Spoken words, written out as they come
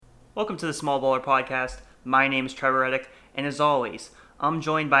Welcome to the Small Baller Podcast. My name is Trevor Reddick, and as always, I'm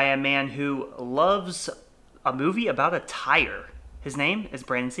joined by a man who loves a movie about a tire. His name is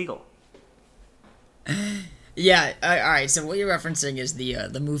Brandon Siegel. Yeah, all right. So what you're referencing is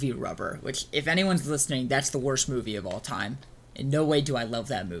the movie Rubber, which, if anyone's listening, that's the worst movie of all time. In no way do I love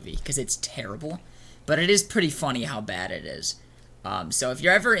that movie because it's terrible, but it is pretty funny how bad it is. So if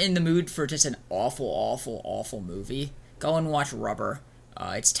you're ever in the mood for just an awful, awful, awful movie, go and watch Rubber.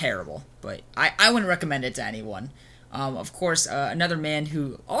 It's terrible, but I wouldn't recommend it to anyone. Of course, another man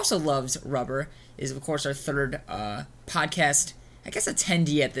who also loves Rubber is, of course, our third podcast, I guess,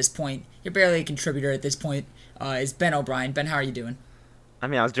 attendee at this point. You're barely a contributor at this point. Is Ben O'Brien. Ben, how are you doing? I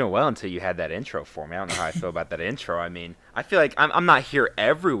mean, I was doing well until you had that intro for me. I don't know how I feel about that intro. I mean, I feel like I'm not here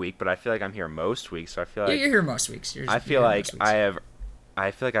every week, but I feel like I'm here most weeks. So I feel like You're here most weeks. I feel like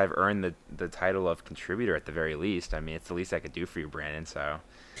I feel like I've earned the title of contributor at the very least. I mean, it's the least I could do for you, Brandon. So,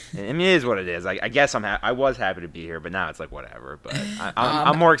 I mean, it is what it is. I guess I was happy to be here, but now it's like whatever. But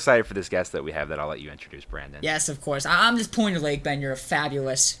I'm more excited for this guest that we have that I'll let you introduce, Brandon. Yes, of course. I'm just Pointer Lake, Ben. You're a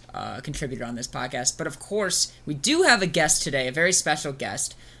fabulous contributor on this podcast. But of course, we do have a guest today, a very special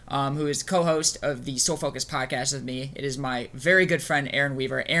guest, who is co-host of the Soul Focus podcast with me. It is my very good friend, Aaron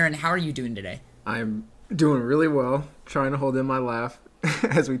Weaver. Aaron, how are you doing today? I'm doing really well, trying to hold in my laugh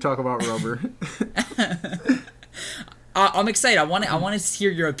as we talk about Rubber. I'm excited. I want to hear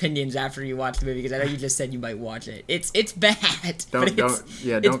your opinions after you watch the movie because I know you just said you might watch it. It's bad. Don't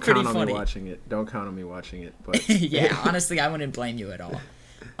count on funny. me watching it. Don't count on me watching it. But yeah, honestly, I wouldn't blame you at all.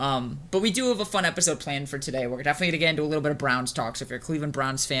 But we do have a fun episode planned for today. We're definitely going to get into a little bit of Browns talk. So if you're a Cleveland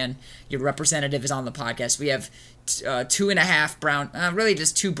Browns fan, your representative is on the podcast. We have 2.5 really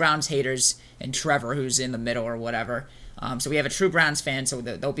just two Browns haters and Trevor, who's in the middle or whatever. So we have a true Browns fan, so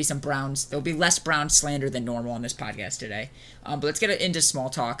there'll be there'll be less Browns slander than normal on this podcast today. But let's get into small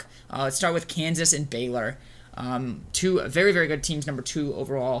talk. Let's start with Kansas and Baylor. Two very, very good teams, number 2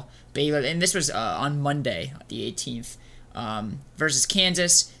 overall. Baylor, and this was on Monday, the 18th, versus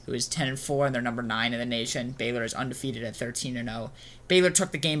Kansas, who is 10-4, and they're number 9 in the nation. Baylor is undefeated at 13-0. Baylor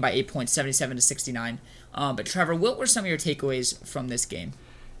took the game by 8 points, 77-69. But Trevor, what were some of your takeaways from this game?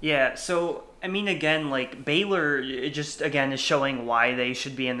 Yeah, so, I mean, again, like, Baylor it just, again, is showing why they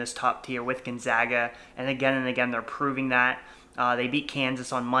should be in this top tier with Gonzaga, and again, they're proving that. They beat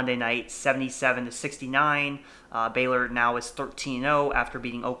Kansas on Monday night, 77-69. Baylor now is 13-0 after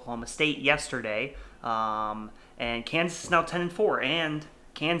beating Oklahoma State yesterday. And Kansas is now 10-4, and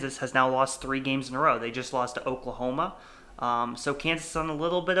Kansas has now lost 3 games in a row. They just lost to Oklahoma. So Kansas is on a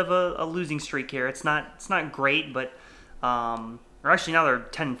little bit of a losing streak here. It's not great, but or actually now they're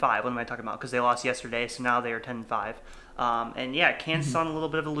 10-5. What am I talking about? Because they lost yesterday, so now they are 10-5. And yeah, Kansas is on a little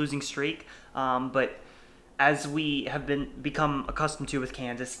bit of a losing streak. But as we have become accustomed to with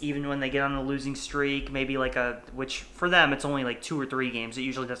Kansas, even when they get on a losing streak, maybe which for them it's only like 2 or 3 games. It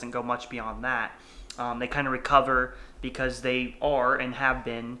usually doesn't go much beyond that. They kind of recover because they are and have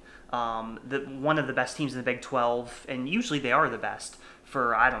been one of the best teams in the Big 12, and usually they are the best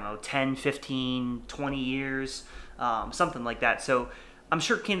for, 10, 15, 20 years, something like that. So I'm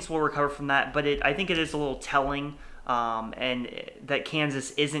sure Kansas will recover from that, but I think it is a little telling and that Kansas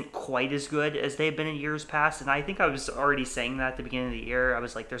isn't quite as good as they've been in years past, and I think I was already saying that at the beginning of the year. I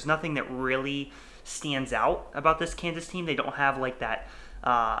was like, there's nothing that really stands out about this Kansas team. They don't have like that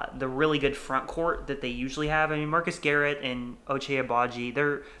the really good front court that they usually have. I mean, Marcus Garrett and Ochai Agbaji,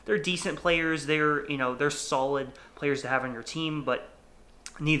 they're decent players. They're solid players to have on your team, but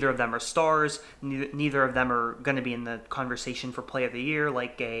neither of them are stars. Neither of them are going to be in the conversation for Play of the Year,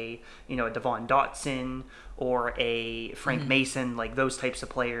 like a Devon Dotson or a Frank Mason, like those types of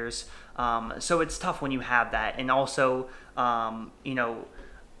players. So it's tough when you have that, and also you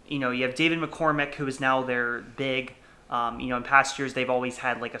have David McCormick, who is now their big. In past years, they've always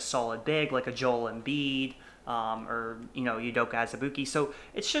had like a solid big, like a Joel Embiid or Udoka Azubuike. So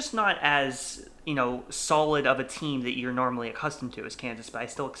it's just not as solid of a team that you're normally accustomed to as Kansas. But I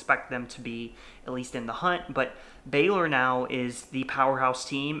still expect them to be at least in the hunt. But Baylor now is the powerhouse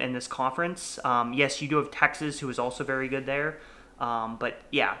team in this conference. Yes, you do have Texas, who is also very good there. But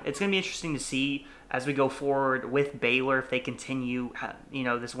yeah, it's going to be interesting to see as we go forward with Baylor if they continue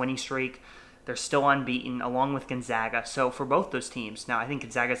this winning streak. They're still unbeaten, along with Gonzaga. So for both those teams, now I think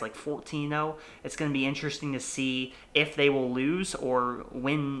Gonzaga's like 14-0. It's going to be interesting to see if they will lose or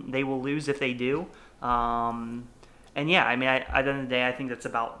when they will lose if they do. And yeah, I mean, at the end of the day, I think that's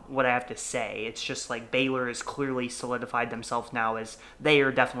about what I have to say. It's just like Baylor has clearly solidified themselves now as they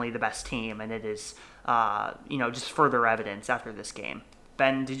are definitely the best team, and it is, just further evidence after this game.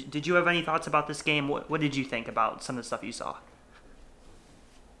 Ben, did you have any thoughts about this game? What did you think about some of the stuff you saw?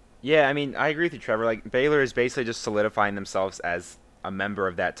 Yeah, I mean, I agree with you, Trevor. Like, Baylor is basically just solidifying themselves as a member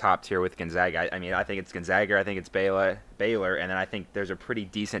of that top tier with Gonzaga. I mean, I think it's Gonzaga, I think it's Baylor, and then I think there's a pretty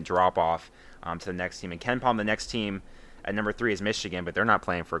decent drop off to the next team. And Ken Palm, the next team at number 3 is Michigan, but they're not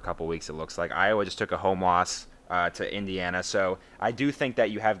playing for a couple weeks. It looks like Iowa just took a home loss to Indiana. So I do think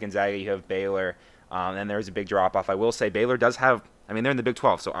that you have Gonzaga, you have Baylor, and there's a big drop off. I will say Baylor does have. I mean, they're in the Big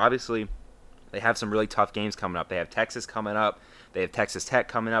 12, so obviously they have some really tough games coming up. They have Texas coming up. They have Texas Tech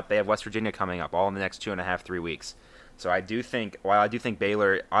coming up. They have West Virginia coming up, all in the next 2.5, 3 weeks. So I do think, while I do think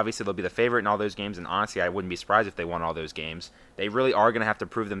Baylor, obviously they'll be the favorite in all those games, and honestly I wouldn't be surprised if they won all those games. They really are going to have to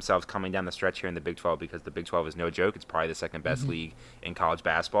prove themselves coming down the stretch here in the Big 12 because the Big 12 is no joke. It's probably the second best league in college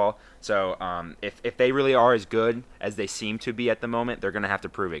basketball. So if they really are as good as they seem to be at the moment, they're going to have to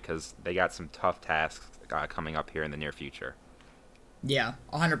prove it because they got some tough tasks coming up here in the near future. Yeah,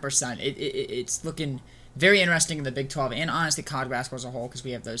 100%. It's looking very interesting in the Big 12 and honestly college basketball as a whole because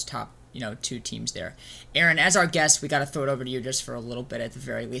we have those top, 2 teams there. Aaron, as our guest, we got to throw it over to you just for a little bit at the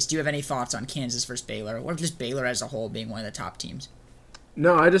very least. Do you have any thoughts on Kansas versus Baylor or just Baylor as a whole being one of the top teams?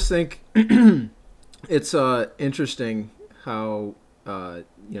 No, I just think it's interesting how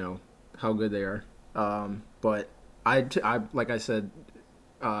how good they are. But I like I said,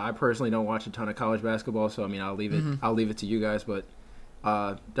 I personally don't watch a ton of college basketball, so I mean I'll leave it to you guys. But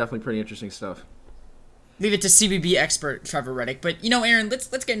definitely pretty interesting stuff. Leave it to CBB expert Trevor Reddick. But, Aaron, let's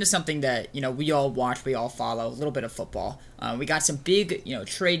get into something that, we all watch, we all follow, a little bit of football. We got some big,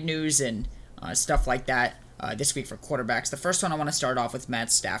 trade news and stuff like that this week for quarterbacks. The first one I want to start off with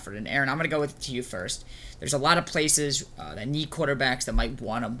Matt Stafford. And, Aaron, I'm going to go to you first. There's a lot of places that need quarterbacks that might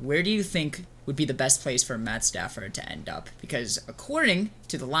want them. Where do you think would be the best place for Matt Stafford to end up? Because according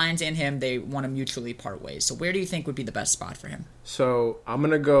to the Lions and him, they want to mutually part ways. So where do you think would be the best spot for him? So I'm going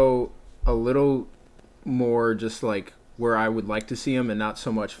to go a little more just like where I would like to see him and not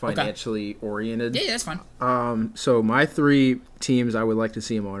so much financially oriented. Yeah, that's fine. So my 3 teams I would like to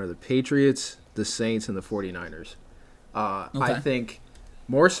see him on are the Patriots, the Saints, and the 49ers. I think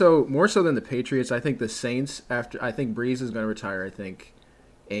more so than the Patriots, I think the Saints, I think Breeze is going to retire, I think.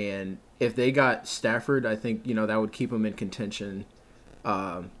 And if they got Stafford, I think, that would keep him in contention,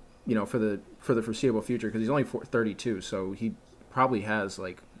 for the foreseeable future because he's only 32, so he probably has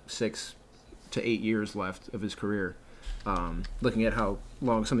like 6 to 8 years left of his career, looking at how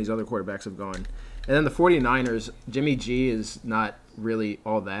long some of these other quarterbacks have gone. And then the 49ers, Jimmy G is not really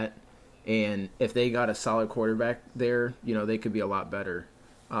all that. And if they got a solid quarterback there, they could be a lot better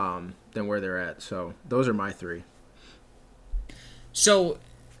than where they're at. So those are my 3. So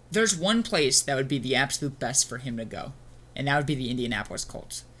there's one place that would be the absolute best for him to go, and that would be the Indianapolis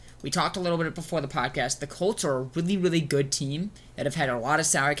Colts. We talked a little bit before the podcast. The Colts are a really, really good team that have had a lot of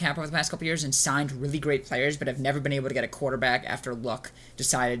salary cap over the past couple years and signed really great players, but have never been able to get a quarterback after Luck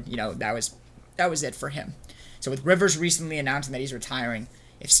decided, that was it for him. So with Rivers recently announcing that he's retiring,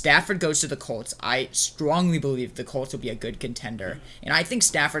 if Stafford goes to the Colts, I strongly believe the Colts will be a good contender. And I think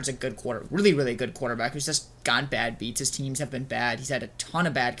Stafford's a good really, really good quarterback who's just gotten bad beats. His teams have been bad. He's had a ton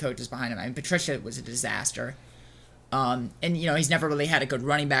of bad coaches behind him. I mean, Patricia was a disaster. And, he's never really had a good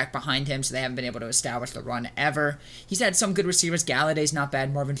running back behind him, so they haven't been able to establish the run ever. He's had some good receivers. Galladay's not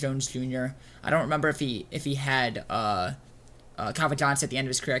bad. Marvin Jones Jr. I don't remember if he had Calvin Johnson at the end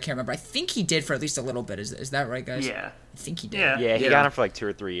of his career. I can't remember. I think he did for at least a little bit. Is that right, guys? Yeah. I think he did. Yeah, he got him for like 2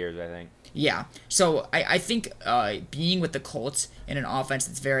 or 3 years, I think. Yeah. So I think being with the Colts in an offense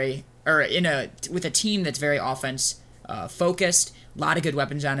that's with a team that's very offense focused, a lot of good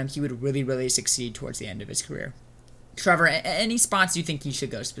weapons on him, he would really, really succeed towards the end of his career. Trevor, any spots you think he should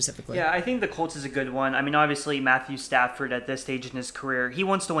go specifically? Yeah, I think the Colts is a good one. I mean, obviously, Matthew Stafford at this stage in his career, he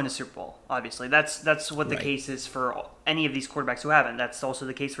wants to win a Super Bowl, obviously. That's what the case is for any of these quarterbacks who haven't. That's also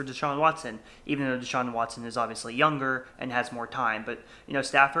the case for Deshaun Watson, even though Deshaun Watson is obviously younger and has more time. But,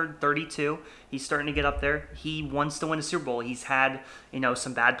 Stafford, 32, he's starting to get up there. He wants to win a Super Bowl. He's had,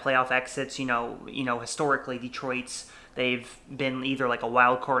 some bad playoff exits. Historically, Detroit's they've been either like a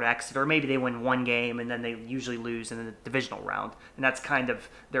wild card exit or maybe they win one game and then they usually lose in the divisional round. And that's kind of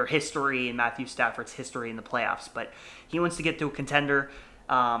their history and Matthew Stafford's history in the playoffs. But he wants to get to a contender.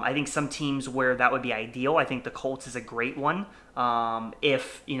 I think some teams where that would be ideal. I think the Colts is a great one.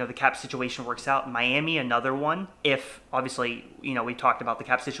 If, the cap situation works out. Miami, another one. If, obviously, we talked about the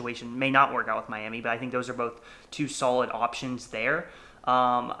cap situation may not work out with Miami, but I think those are both 2 solid options there.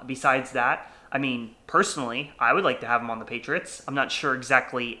 Besides that, I mean, personally, I would like to have him on the Patriots. I'm not sure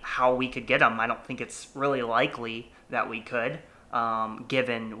exactly how we could get him. I don't think it's really likely that we could,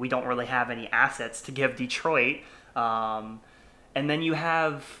 given we don't really have any assets to give Detroit. And then you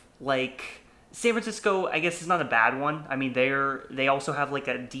have, San Francisco, I guess, is not a bad one. I mean, they also have like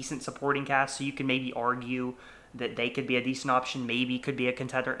a decent supporting cast, so you can maybe argue that they could be a decent option, maybe could be a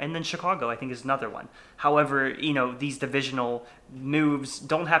contender. And then Chicago, I think, is another one. However, these divisional moves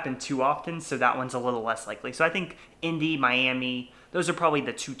don't happen too often, so that one's a little less likely. So I think Indy, Miami, those are probably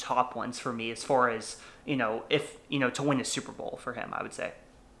the two top ones for me as far as, if, to win a Super Bowl for him, I would say.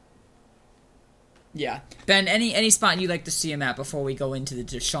 Yeah. Ben, any spot you'd like to see him at before we go into the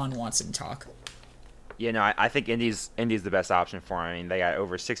Deshaun Watson talk? I think Indy's the best option for him. I mean, they got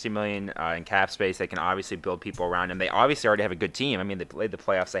over $60 million in cap space. They can obviously build people around him. They obviously already have a good team. I mean, they played the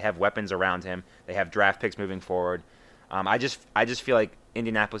playoffs. They have weapons around him. They have draft picks moving forward. I just feel like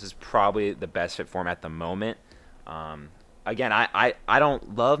Indianapolis is probably the best fit for him at the moment. Again, I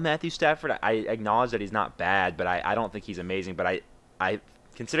don't love Matthew Stafford. I acknowledge that he's not bad, but I don't think he's amazing. But I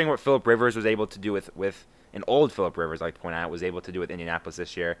considering what Phillip Rivers was able to do with an old Phillip Rivers, I like to point out, was able to do with Indianapolis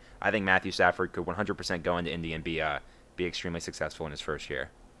this year, I think Matthew Stafford could 100% go into Indy and be extremely successful in his first year.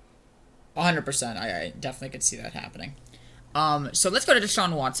 100%. I definitely could see that happening. So let's go to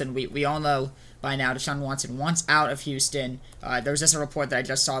Deshaun Watson. We all know by now Deshaun Watson wants out of Houston. There was just a report that I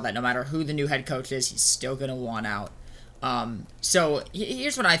just saw that no matter who the new head coach is, he's still going to want out. So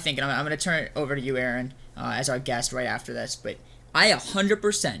here's what I think, and I'm going to turn it over to you, Aaron, as our guest right after this. But I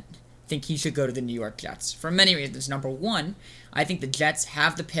 100% think he should go to the New York Jets for many reasons. Number one, I think the Jets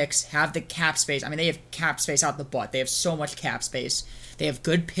have the picks, have the cap space. I mean, they have cap space out the butt. They have so much cap space. They have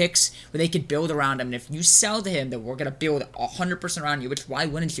good picks where they could build around him. And if you sell to him that we're going to build 100% around you, which why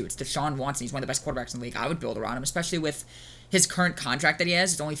wouldn't you? It's Deshaun Watson. He's one of the best quarterbacks in the league. I would build around him, especially with his current contract that he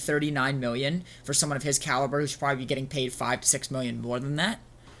has. It's only $39 million for someone of his caliber who should probably be getting paid $5 to $6 million more than that.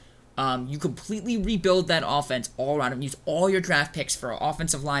 You completely rebuild that offense all around him. Use all your draft picks for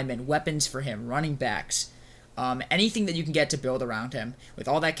offensive linemen, weapons for him, running backs, anything that you can get to build around him. With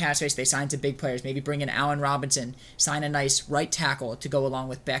all that cap space, they sign some big players. Maybe bring in Allen Robinson, sign a nice right tackle to go along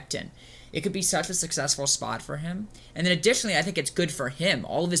with Becton. It could be such a successful spot for him. And then additionally, I think it's good for him.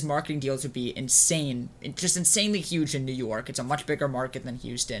 All of his marketing deals would be insane, just insanely huge in New York. It's a much bigger market than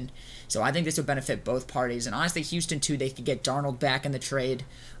Houston. So I think this would benefit both parties. And honestly, Houston, too, they could get Darnold back in the trade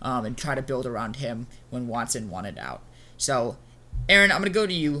and try to build around him when Watson wanted out. So, Aaron, I'm going to go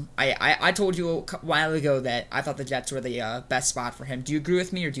to you. I told you a while ago that I thought the Jets were the best spot for him. Do you agree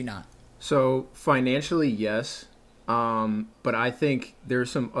with me or do you not? So, financially, yes. But I think there's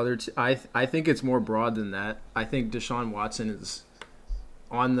some other. I think it's more broad than that. I think Deshaun Watson is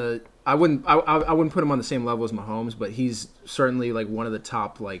on the. I wouldn't put him on the same level as Mahomes, but he's certainly like one of the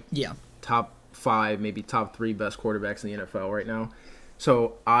top top 5, maybe top 3 best quarterbacks in the NFL right now.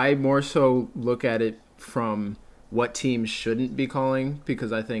 So I more so look at it from what teams shouldn't be calling,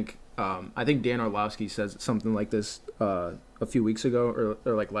 because I think Dan Orlovsky says something like this a few weeks ago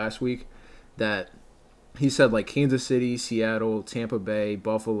or like last week, that he said like Kansas City, Seattle, Tampa Bay,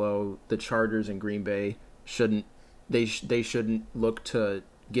 Buffalo, the Chargers, and Green Bay shouldn't look to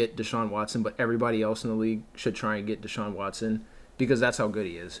get Deshaun Watson, but everybody else in the league should try and get Deshaun Watson because that's how good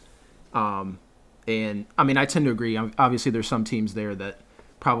he is. And I mean, I tend to agree. Obviously, there's some teams there that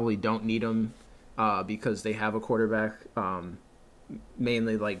probably don't need him because they have a quarterback.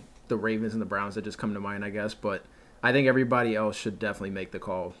 Mainly like the Ravens and the Browns that just come to mind, I guess. But I think everybody else should definitely make the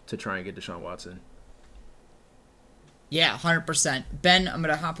call to try and get Deshaun Watson. Yeah, 100%. Ben, I'm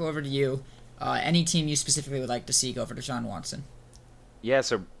going to hop over to you. Any team you specifically would like to see go for Deshaun Watson? Yeah,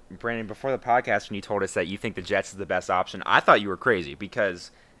 so Brandon, before the podcast, when you told us that you think the Jets is the best option, I thought you were crazy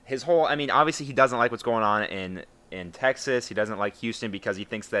because his whole, I mean, obviously he doesn't like what's going on in Texas. He doesn't like Houston because he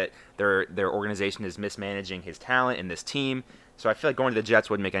thinks that their organization is mismanaging his talent and this team. So I feel like going to the Jets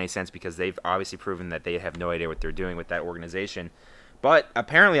wouldn't make any sense because they've obviously proven that they have no idea what they're doing with that organization. But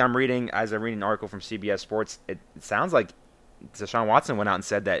apparently as I'm reading an article from CBS Sports, it sounds like Deshaun Watson went out and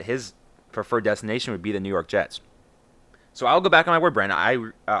said that his preferred destination would be the New York Jets. So I'll go back on my word,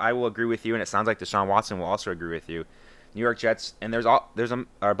 Brandon. I will agree with you, and it sounds like Deshaun Watson will also agree with you. New York Jets, and there's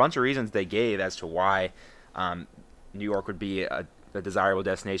a bunch of reasons they gave as to why New York would be a desirable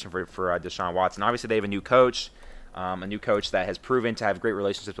destination for Deshaun Watson. Obviously, they have a new coach that has proven to have great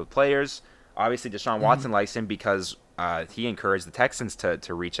relationships with players. Obviously, Deshaun Watson likes him because he encouraged the Texans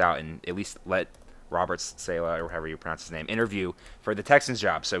to reach out and at least let Robert Saleh, or however you pronounce his name, interview for the Texans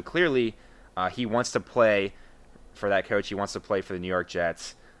job. So clearly, he wants to play for that coach. He wants to play for the New York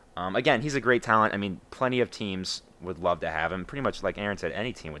Jets. Again, he's a great talent. I mean, plenty of teams would love to have him. Pretty much like Aaron said,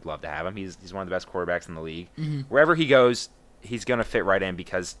 any team would love to have him. He's one of the best quarterbacks in the league. Mm-hmm. Wherever he goes, he's going to fit right in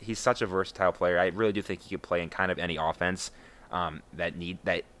because he's such a versatile player. I really do think he could play in kind of any offense that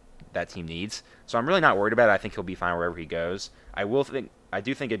team needs. So I'm really not worried about it. I think he'll be fine wherever he goes. I will think I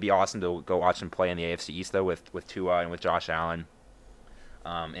do think it'd be awesome to go watch him play in the AFC East though with Tua and with Josh Allen,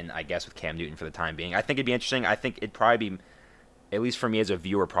 and I guess with Cam Newton for the time being. I think it'd be interesting. I think it'd probably be, at least for me as a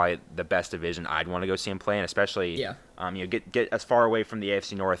viewer, probably the best division I'd want to go see him play in, especially get as far away from the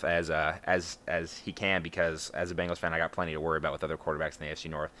AFC North as he can, because as a Bengals fan, I got plenty to worry about with other quarterbacks in the AFC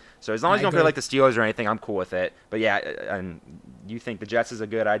North. So as long as you don't play like the Steelers or anything, I'm cool with it. But yeah, and you think the Jets is a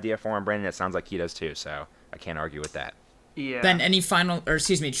good idea for him, Brandon? It sounds like he does too, so I can't argue with that. Yeah. Ben,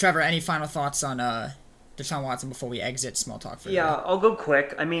 Trevor, any final thoughts on Deshaun Watson before we exit small talk for Yeah, today? I'll go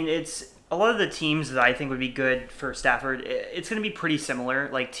quick. I mean, it's a lot of the teams that I think would be good for Stafford. It's going to be pretty similar,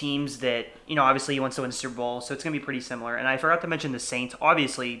 like teams that, obviously he wants to win the Super Bowl, so it's going to be pretty similar. And I forgot to mention the Saints.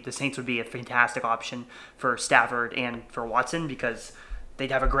 Obviously, the Saints would be a fantastic option for Stafford and for Watson because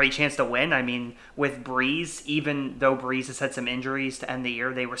they'd have a great chance to win. I mean, with Breeze, even though Breeze has had some injuries to end the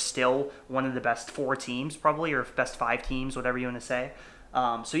year, they were still one of the best 4 teams probably, or best 5 teams, whatever you want to say.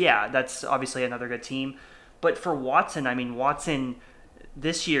 So yeah, that's obviously another good team. But for Watson, I mean, Watson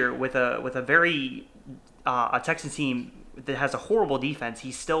this year with a very a Texans team that has a horrible defense,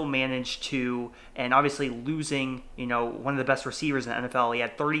 he still managed to, and obviously losing, one of the best receivers in the NFL. He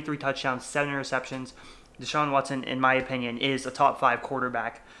had 33 touchdowns, 7 interceptions. Deshaun Watson, in my opinion, is a top 5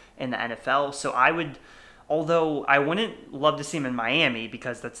 quarterback in the NFL. So although I wouldn't love to see him in Miami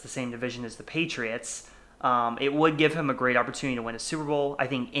because that's the same division as the Patriots, it would give him a great opportunity to win a Super Bowl. I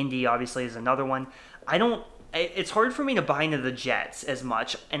think Indy obviously is another one. It's hard for me to buy into the Jets as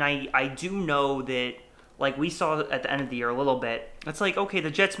much, and I do know that, like we saw at the end of the year a little bit, it's like, okay,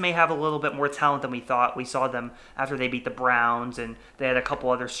 the Jets may have a little bit more talent than we thought. We saw them after they beat the Browns, and they had a couple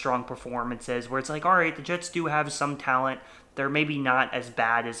other strong performances where it's like, all right, the Jets do have some talent. They're maybe not as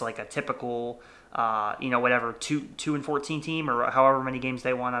bad as like a typical, 2-14 team or however many games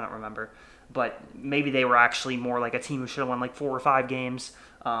they won. I don't remember. But maybe they were actually more like a team who should have won like 4 or 5 games.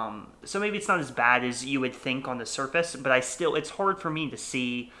 So maybe it's not as bad as you would think on the surface, but it's hard for me to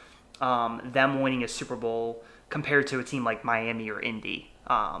see them winning a Super Bowl compared to a team like Miami or Indy.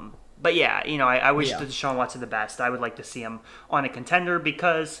 But yeah, I wish Deshaun Watson the best. I would like to see him on a contender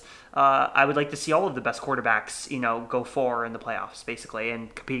because I would like to see all of the best quarterbacks, go far in the playoffs, basically,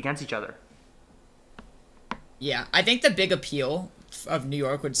 and compete against each other. Yeah, I think the big appeal of New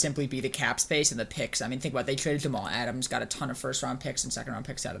York would simply be the cap space and the picks. I mean, think about it. They traded Jamal Adams, got a ton of first-round picks and second-round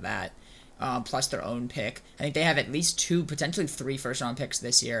picks out of that, plus their own pick. I think they have at least 2, potentially 3 first-round picks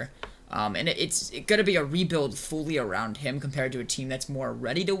this year. And it's going to be a rebuild fully around him compared to a team that's more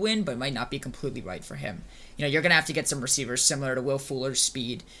ready to win but might not be completely right for him. You're going to have to get some receivers similar to Will Fuller's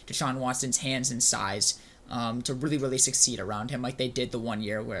speed, Deshaun Watson's hands and size, to really, really succeed around him like they did the one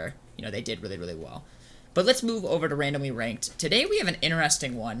year where, they did really, really well. But let's move over to Randomly Ranked. Today we have an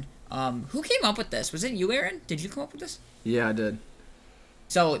interesting one. Who came up with this? Was it you, Aaron? Did you come up with this? Yeah, I did.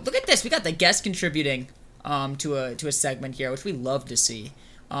 So look at this. We got the guest contributing to a segment here, which we love to see.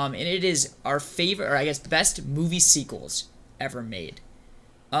 And it is our favorite, or I guess best movie sequels ever made.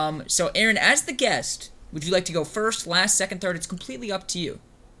 So Aaron, as the guest, would you like to go first, last, second, third? It's completely up to you.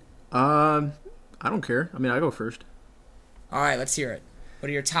 I don't care. I mean, I go first. All right, let's hear it. What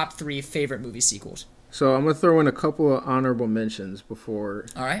are your top 3 favorite movie sequels? So I'm gonna throw in a couple of honorable mentions before.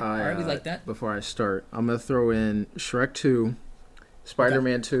 All right, we like that. Before I start, I'm gonna throw in Shrek 2,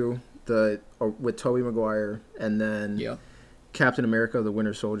 Spider-Man 2, with Tobey Maguire, and then Captain America: The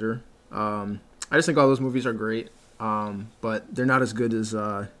Winter Soldier. I just think all those movies are great, but they're not as good as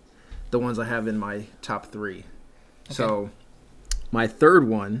the ones I have in my top 3. Okay. So my third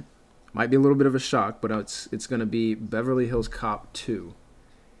one might be a little bit of a shock, but it's gonna be Beverly Hills Cop 2.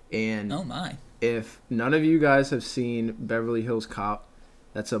 And oh my. If none of you guys have seen Beverly Hills Cop,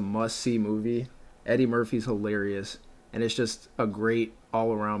 that's a must-see movie. Eddie Murphy's hilarious, and it's just a great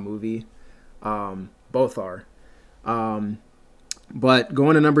all-around movie. Both are. But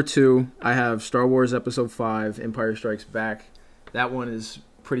going to number 2, I have Star Wars Episode 5, Empire Strikes Back. That one is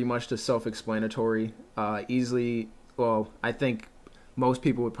pretty much just self-explanatory. Easily, well, I think most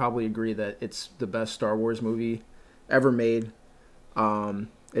people would probably agree that it's the best Star Wars movie ever made.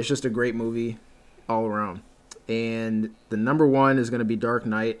 It's just a great movie all around. And the number 1 is going to be Dark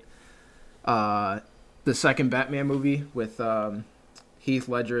Knight, the second Batman movie with Heath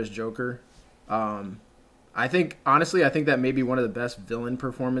Ledger as Joker. I think that may be one of the best villain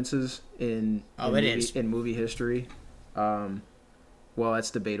performances in movie history. Well,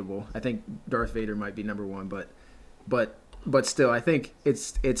 that's debatable. I think Darth Vader might be number 1, but still, I think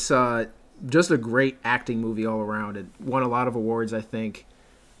it's just a great acting movie all around. It won a lot of awards, I think,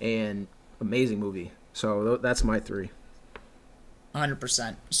 and amazing movie. So that's my 3.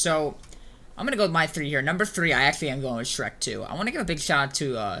 100%. So I'm going to go with my 3 here. Number 3, I actually am going with Shrek 2. I want to give a big shout out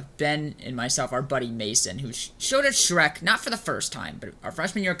to Ben and myself, our buddy Mason, who showed us Shrek, not for the first time, but our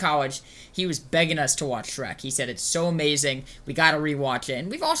freshman year of college, he was begging us to watch Shrek. He said it's so amazing, we got to rewatch it, and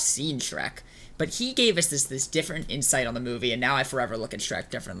we've all seen Shrek. But he gave us this different insight on the movie, and now I forever look at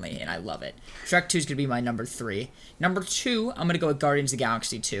Shrek differently, and I love it. Shrek 2 is going to be my number 3. Number 2, I'm going to go with Guardians of the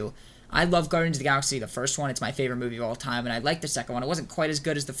Galaxy 2. I love Guardians of the Galaxy, the first one. It's my favorite movie of all time, and I like the second one. It wasn't quite as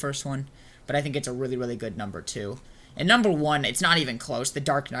good as the first one, but I think it's a really, really good number 2. And number 1, it's not even close, The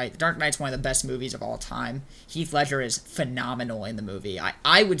Dark Knight. The Dark Knight's one of the best movies of all time. Heath Ledger is phenomenal in the movie.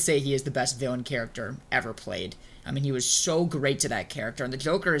 I would say he is the best villain character ever played. I mean, he was so great to that character, and the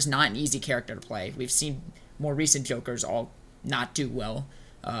Joker is not an easy character to play. We've seen more recent Jokers all not do well.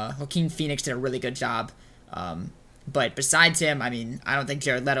 Joaquin Phoenix did a really good job. But besides him, I mean, I don't think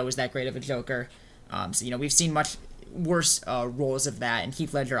Jared Leto was that great of a Joker. So, we've seen much worse roles of that, and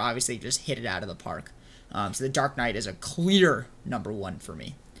Heath Ledger obviously just hit it out of the park. So The Dark Knight is a clear number 1 for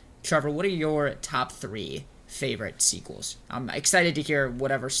me. Trevor, what are your top 3 favorite sequels? I'm excited to hear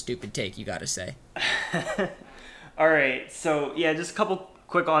whatever stupid take you got to say. All right, so yeah, just a couple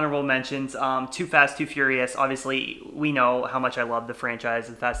quick honorable mentions. Too Fast, Too Furious. Obviously, we know how much I love the franchise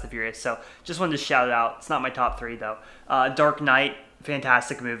of Fast and Furious, so just wanted to shout it out. It's not my top 3, though. Dark Knight,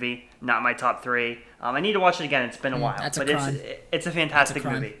 fantastic movie. Not my top 3. I need to watch it again. It's been a while, but it's a fantastic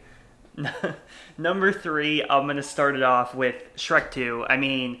movie. Number 3, I'm going to start it off with Shrek 2. I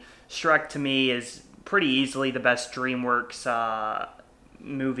mean, Shrek to me is pretty easily the best DreamWorks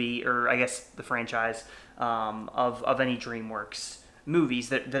movie, or I guess the franchise of any DreamWorks movies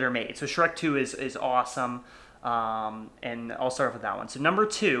that are made. So Shrek 2 is awesome, and I'll start with that one. So number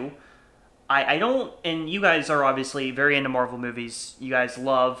 2, I don't, and you guys are obviously very into Marvel movies. You guys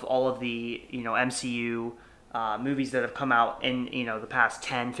love all of the MCU movies that have come out in the past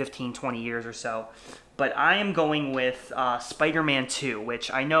 10, 15, 20 years or so. But I am going with Spider-Man 2, which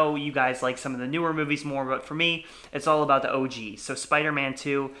I know you guys like some of the newer movies more, but for me, it's all about the OG. So Spider-Man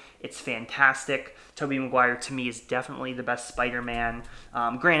 2, it's fantastic. Tobey Maguire, to me, is definitely the best Spider-Man.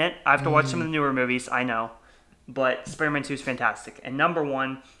 Granted, I have to watch some of the newer movies, I know. But Spider-Man 2 is fantastic. And number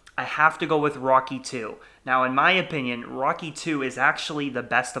 1, I have to go with Rocky 2. Now, in my opinion, Rocky 2 is actually the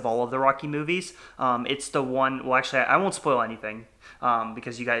best of all of the Rocky movies. It's the one, well, actually, I won't spoil anything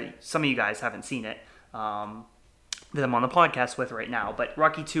because some of you guys haven't seen it. That I'm on the podcast with right now, but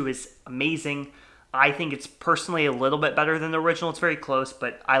Rocky 2 is amazing. I think it's personally a little bit better than the original. It's very close,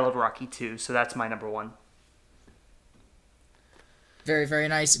 but I love Rocky 2, so that's my number 1. Very, very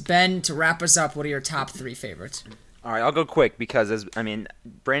nice. Ben, to wrap us up, what are your top 3 favorites? All right, I'll go quick because, Brandon,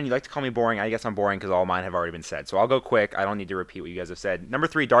 you like to call me boring. I guess I'm boring because all mine have already been said. So I'll go quick. I don't need to repeat what you guys have said. Number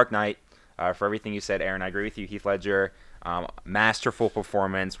 3, Dark Knight. For everything you said, Aaron, I agree with you. Heath Ledger, masterful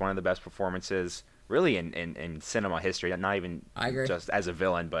performance, one of the best performances really in cinema history, not even just as a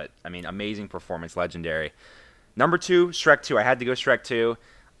villain, but amazing performance, legendary. Number 2, Shrek 2. I had to go Shrek 2.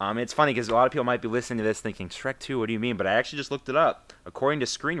 It's funny because a lot of people might be listening to this thinking, Shrek 2, what do you mean? But I actually just looked it up. According to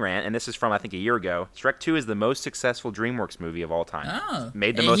Screen Rant, and this is from I think a year ago, Shrek 2 is the most successful DreamWorks movie of all time. Oh,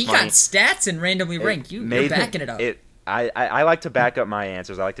 made the most money. He got stats and randomly ranked. You're backing it up. I like to back up my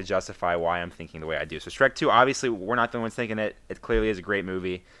answers. I like to justify why I'm thinking the way I do. So Shrek 2, obviously, we're not the ones thinking it. It clearly is a great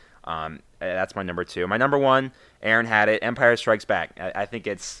movie. That's my number 2. My number 1, Aaron had it, Empire Strikes Back. I think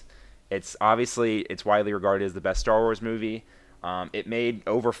it's widely regarded as the best Star Wars movie. It made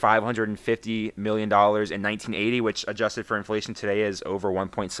over $550 million in 1980, which adjusted for inflation today is over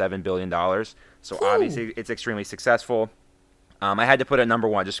 $1.7 billion. So obviously it's extremely successful. I had to put it at number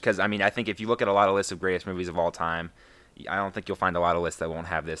 1 just because, I think if you look at a lot of lists of greatest movies of all time, I don't think you'll find a lot of lists that won't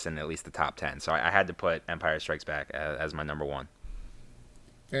have this in at least the top 10. So I had to put Empire Strikes Back as my number 1.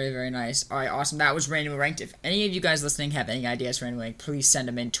 Very, very nice. All right, awesome. That was randomly ranked. If any of you guys listening have any ideas for randomly ranked, please send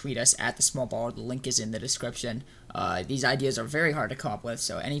them in. Tweet us at the Small Baller. The link is in the description. These ideas are very hard to come up with,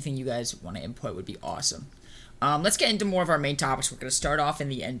 so anything you guys want to input would be awesome. Let's get into more of our main topics. We're going to start off in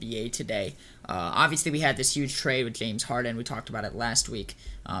the NBA today. Obviously, we had this huge trade with James Harden. We talked about it last week.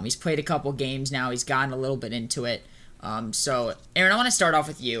 He's played a couple games now. He's gotten a little bit into it. So, Aaron, I want to start off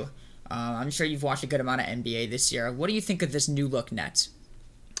with you. I'm sure you've watched a good amount of NBA this year. What do you think of this new look Nets?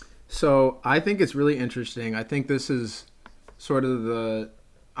 So I think it's really interesting. I think this is sort of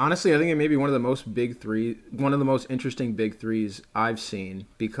honestly, I think it may be one of the most interesting big threes I've seen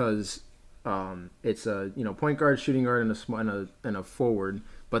because it's a point guard, shooting guard, and a forward,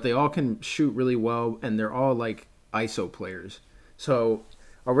 but they all can shoot really well, and they're all like ISO players. So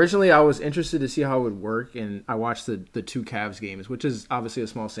originally I was interested to see how it would work, and I watched the 2 Cavs games, which is obviously a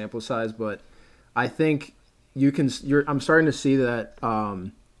small sample size, but I think I'm starting to see that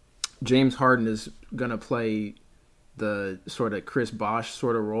James Harden is gonna play the sort of Chris Bosh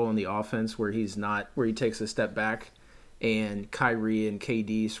sort of role in the offense where he takes a step back, and Kyrie and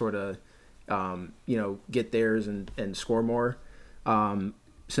KD sort of get theirs and score more,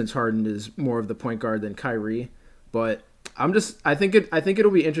 since Harden is more of the point guard than Kyrie. But I think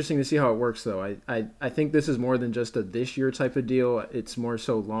it'll be interesting to see how it works though. I think this is more than just a this year type of deal. It's more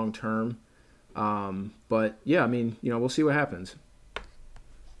so long term. But yeah, I mean, we'll see what happens.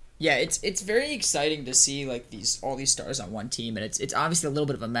 Yeah, it's very exciting to see like all these stars on one team, and it's obviously a little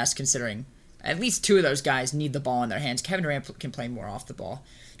bit of a mess considering at least two of those guys need the ball in their hands. Kevin Durant can play more off the ball.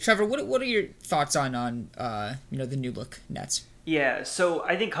 Trevor, what are your thoughts on the new look Nets? Yeah, so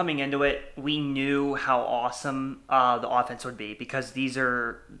I think coming into it, we knew how awesome the offense would be because these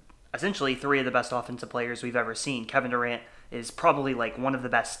are essentially three of the best offensive players we've ever seen. Kevin Durant is probably like one of the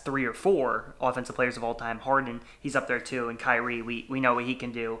best 3 or 4 offensive players of all time. Harden, he's up there too, and Kyrie, we know what he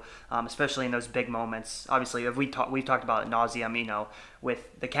can do, especially in those big moments. Obviously, we've talked about it ad nauseum,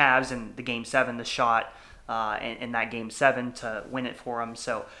 with the Cavs and the Game 7, the shot in that Game 7 to win it for them.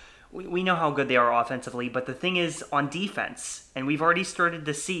 So we know how good they are offensively, but the thing is on defense, and we've already started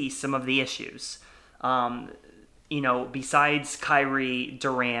to see some of the issues. Besides Kyrie,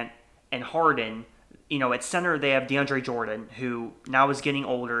 Durant, and Harden, at center they have DeAndre Jordan, who now is getting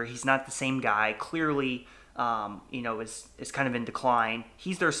older. He's not the same guy. Clearly, is kind of in decline.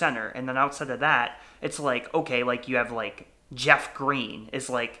 He's their center, and then outside of that, it's like okay, like you have like Jeff Green is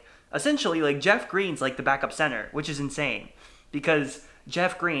like essentially like Jeff Green's like the backup center, which is insane because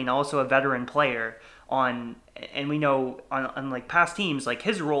Jeff Green, also a veteran player and we know on like past teams, like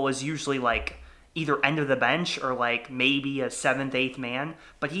his role is usually like either end of the bench or like maybe a 7th, 8th man,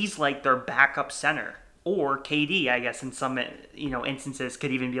 but he's like their backup center. Or KD, I guess, in some instances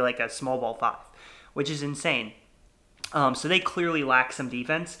could even be like a small ball 5, which is insane. So they clearly lack some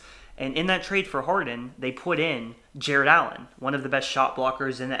defense. And in that trade for Harden, they put in Jared Allen, one of the best shot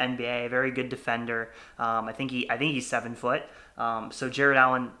blockers in the NBA, a very good defender. I think he's 7 foot. So Jared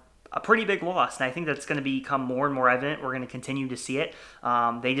Allen, a pretty big loss, and I think that's going to become more and more evident. We're going to continue to see it.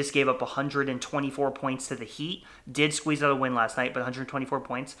 They just gave up 124 points to the Heat. Did squeeze out a win last night, but 124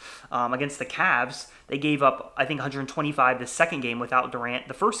 points. Against the Cavs, they gave up, I think, 125 the second game without Durant.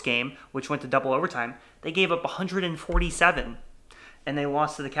 The first game, which went to double overtime, they gave up 147, and they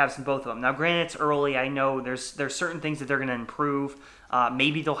lost to the Cavs in both of them. Now, granted, it's early. I know there's certain things that they're going to improve.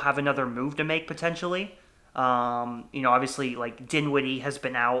 Maybe they'll have another move to make, potentially. Obviously, like Dinwiddie has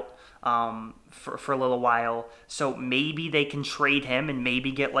been out for a little while, so maybe they can trade him and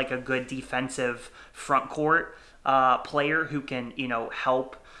maybe get like a good defensive front court player who can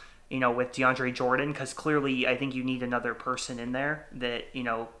help with DeAndre Jordan, because clearly I think you need another person in there that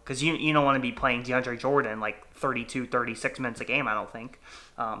because you don't want to be playing DeAndre Jordan like 32 36 minutes a game, I don't think.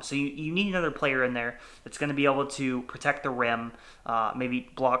 So you need another player in there that's going to be able to protect the rim,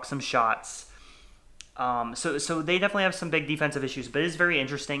 maybe block some shots. So they definitely have some big defensive issues, but it is very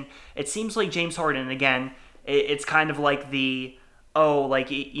interesting. It seems like James Harden, again, it's kind of like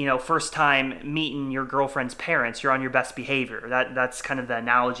first time meeting your girlfriend's parents, you're on your best behavior. That's kind of the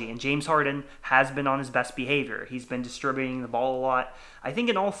analogy. And James Harden has been on his best behavior. He's been distributing the ball a lot. I think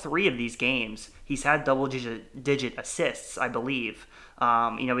in all 3 of these games, he's had double-digit assists, I believe.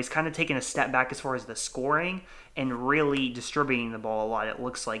 He's kind of taken a step back as far as the scoring and really distributing the ball a lot. It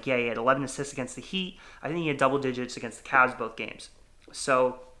looks like, he had 11 assists against the Heat. I think he had double digits against the Cavs both games.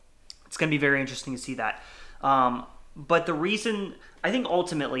 So it's going to be very interesting to see that. But I think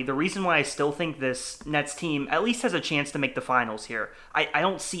ultimately, the reason why I still think this Nets team at least has a chance to make the finals here, I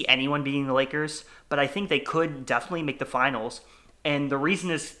don't see anyone beating the Lakers, but I think they could definitely make the finals. And the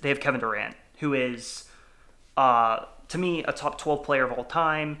reason is they have Kevin Durant, who is, to me, a top 12 player of all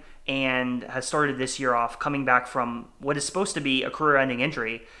time, and has started this year off coming back from what is supposed to be a career-ending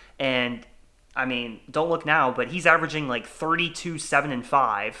injury. And, I mean, don't look now, but he's averaging like 32, 7, and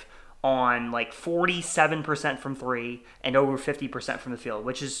 5 on like 47% from 3 and over 50% from the field,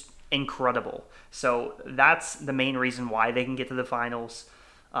 which is incredible. So that's the main reason why they can get to the finals.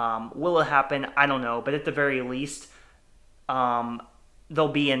 Will it happen? I don't know. But at the very least, they'll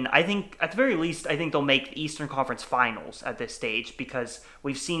be in, I think they'll make the Eastern Conference Finals at this stage, because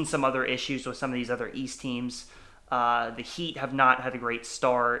we've seen some other issues with some of these other East teams. The Heat have not had a great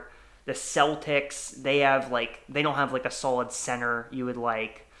start. The Celtics, they don't have like a solid center you would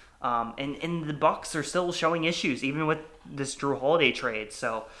like. And the Bucks are still showing issues, even with this Jrue Holiday trade.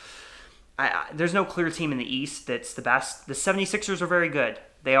 So there's no clear team in the East that's the best. The 76ers are very good.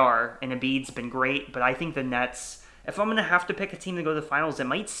 They are, and Embiid's been great, but I think the Nets, if I'm going to have to pick a team to go to the finals, it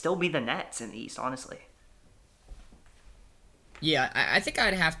might still be the Nets in the East, honestly. Yeah, I think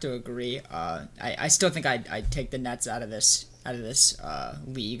I'd have to agree. I still think I'd take the Nets out of this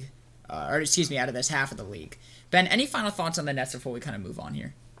league, or excuse me, out of this half of the league. Ben, any final thoughts on the Nets before we kind of move on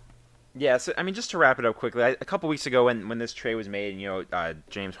here? Yeah, so I mean, just to wrap it up quickly, a couple weeks ago when this trade was made,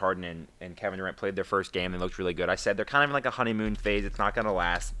 James Harden and Kevin Durant played their first game. They looked really good. I said they're kind of in like a honeymoon phase. It's not going to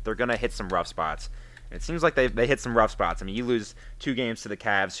last. They're going to hit some rough spots. And it seems like they hit some rough spots. I mean, you lose 2 games to the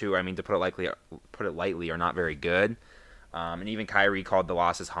Cavs, who, I mean, to put it lightly, are not very good. And even Kyrie called the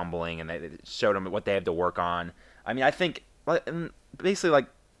losses humbling, and they showed them what they have to work on. I mean, I think basically,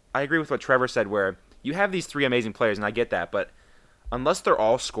 I agree with what Trevor said, where you have these 3 amazing players, and I get that, but unless they're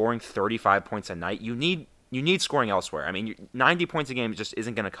all scoring 35 points a night, you need scoring elsewhere. I mean, 90 points a game just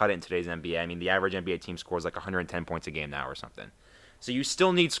isn't going to cut it in today's NBA. I mean, the average NBA team scores like 110 points a game now or something. So you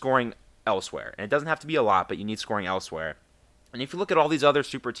still need scoring elsewhere, and it doesn't have to be a lot, but you need scoring elsewhere. And if you look at all these other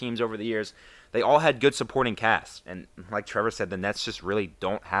super teams over the years, they all had good supporting casts. And like Trevor said, the Nets just really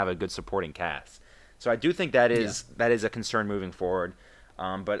don't have a good supporting cast. So I do think that is a concern moving forward.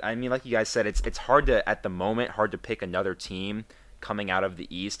 But I mean, like you guys said, it's hard to pick another team coming out of the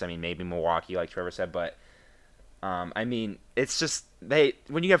East. I mean, maybe Milwaukee, like Trevor said, but I mean, it's just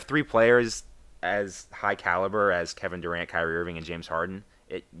when you have 3 players as high caliber as Kevin Durant, Kyrie Irving, and James Harden,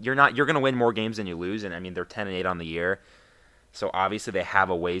 you're going to win more games than you lose. And I mean, they're 10-8 on the year. So obviously they have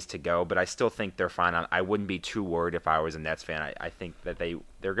a ways to go, but I still think they're fine. I wouldn't be too worried if I was a Nets fan. I think that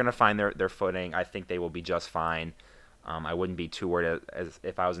they're going to find their footing. I think they will be just fine. I wouldn't be too worried as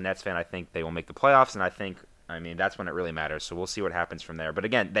if I was a Nets fan. I think they will make the playoffs, and I mean, that's when it really matters. So we'll see what happens from there. But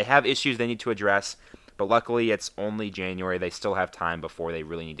again, they have issues they need to address, but luckily it's only January. They still have time before they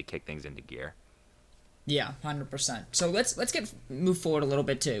really need to kick things into gear. Yeah, 100%. So let's move forward a little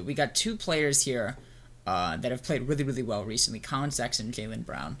bit too. We got 2 players here that have played really, really well recently: Colin Sexton and Jaylen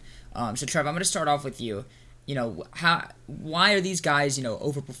Brown. So Trev, I'm going to start off with you. Why are these guys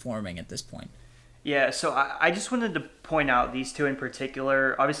overperforming at this point? Yeah, so I just wanted to point out these 2 in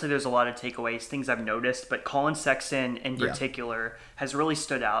particular. Obviously, there's a lot of takeaways, things I've noticed, but Colin Sexton in particular has really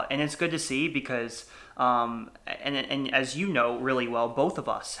stood out, and it's good to see because, and as you know really well, both of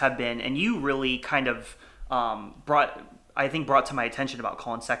us have been, and you really kind of brought to my attention about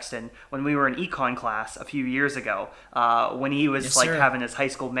Colin Sexton when we were in econ class a few years ago, when he was having his high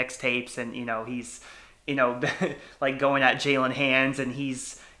school mixtapes, and he's like going at Jalen Hands, and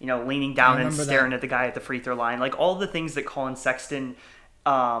he's leaning down and staring at the guy at the free throw line. Like all the things that Colin Sexton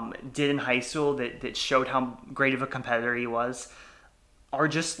did in high school that showed how great of a competitor he was are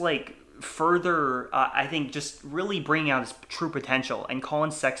just like further, I think, just really bringing out his true potential. And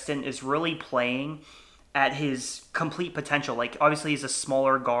Colin Sexton is really playing at his complete potential. Like obviously he's a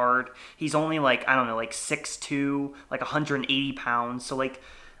smaller guard. He's only like 6'2", like 180 pounds. So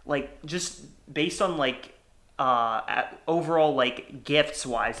like just based on overall gifts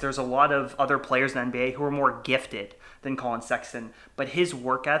wise, there's a lot of other players in the NBA who are more gifted than Colin Sexton, but his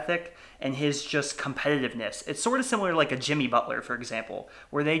work ethic and his just competitiveness, it's sort of similar to like a Jimmy Butler, for example,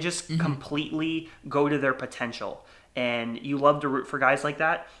 where they just completely go to their potential. And you love to root for guys like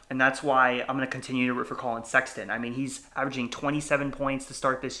that, and that's why I'm going to continue to root for Colin Sexton. I mean, he's averaging 27 points to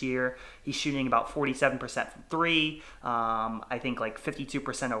start this year. He's shooting about 47% from 3, I think like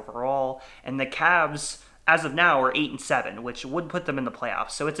 52% overall. And the Cavs, as of now, are 8-7, which would put them in the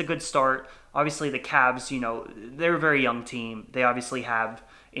playoffs. So it's a good start. Obviously, the Cavs, they're a very young team. They obviously have,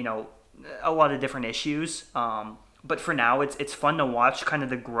 a lot of different issues. But for now, it's fun to watch kind of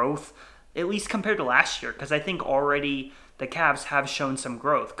the growth, at least compared to last year, because I think already the Cavs have shown some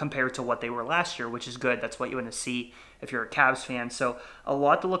growth compared to what they were last year, which is good. That's what you want to see if you're a Cavs fan. So a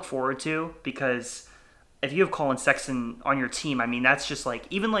lot to look forward to, because if you have Colin Sexton on your team, I mean, that's just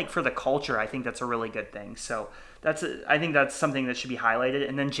even for the culture, I think that's a really good thing. So I think that's something that should be highlighted.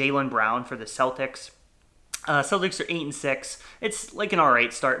 And then Jaylen Brown for the Celtics. Celtics are 8-6. It's like an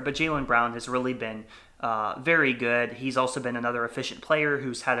all-right start, but Jaylen Brown has really been very good. He's also been another efficient player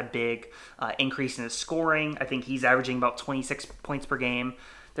who's had a big increase in his scoring. I think he's averaging about 26 points per game.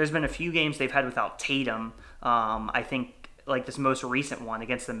 There's been a few games they've had without Tatum. I think like this most recent one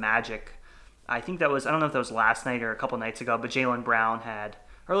against the Magic. I think that was, I don't know if that was last night or a couple nights ago, but Jaylen Brown had,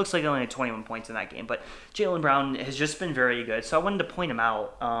 or it looks like he only had 21 points in that game. But Jaylen Brown has just been very good, so I wanted to point him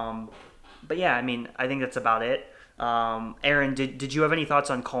out. But yeah, I mean, I think that's about it. Aaron, did you have any thoughts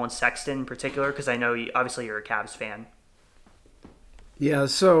on Colin Sexton in particular? Because I know obviously you're a Cavs fan. Yeah,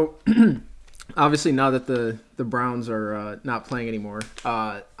 so obviously now that the Browns are not playing anymore,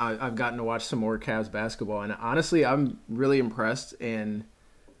 I've gotten to watch some more Cavs basketball, and honestly, I'm really impressed. And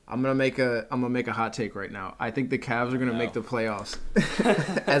I'm gonna make a hot take right now. I think the Cavs are gonna make the playoffs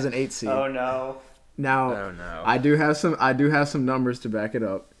as an 8 seed. Oh no. Now, Oh, no. I do have some numbers to back it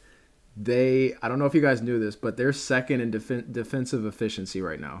up. I don't know if you guys knew this, but they're second in defensive efficiency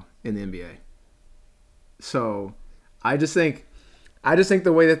right now in the NBA. So, I just think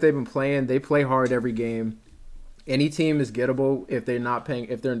the way that they've been playing, they play hard every game. Any team is gettable if they're not paying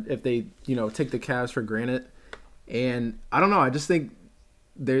if they take the Cavs for granted. And I don't know, I just think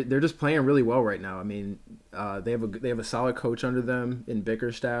they're just playing really well right now. I mean, they have a solid coach under them in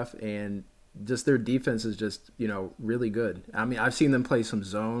Bickerstaff, and just their defense is just really good. I mean, I've seen them play some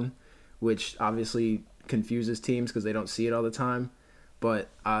zone, which obviously confuses teams because they don't see it all the time. But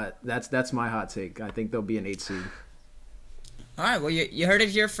that's my hot take. I think they'll be an 8 seed. All right, well, you heard it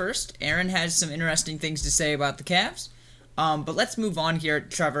here first. Aaron has some interesting things to say about the Cavs. But let's move on here,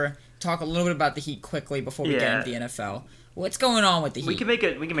 Trevor. Talk a little bit about the Heat quickly before we get into the NFL. What's going on with the Heat? We can make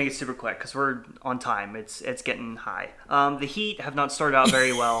it super quick because we're on time. It's getting high. The Heat have not started out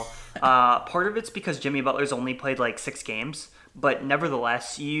very well. Part of it's because Jimmy Butler's only played like 6 games, but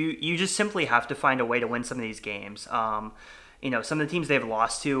nevertheless, you just simply have to find a way to win some of these games. Some of the teams they've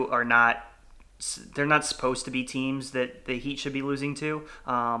lost to are not. They're not supposed to be teams that the Heat should be losing to.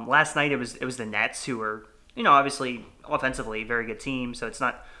 Last night it was the Nets, who were obviously offensively very good team, so it's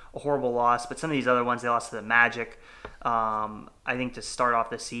not a horrible loss. But some of these other ones they lost to the Magic, I think, to start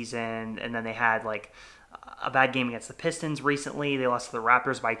off the season, and then they had like a bad game against the Pistons recently. They lost to the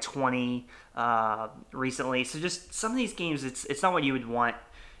Raptors by 20 recently. So just some of these games, it's not what you would want.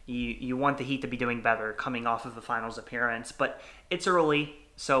 You want the Heat to be doing better coming off of the finals appearance, but it's early.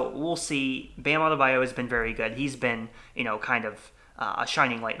 So we'll see. Bam Adebayo has been very good. He's been, kind of a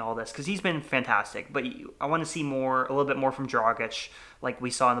shining light in all this because he's been fantastic. But I want to see a little bit more from Dragic, like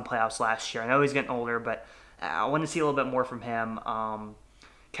we saw in the playoffs last year. I know he's getting older, but I want to see a little bit more from him.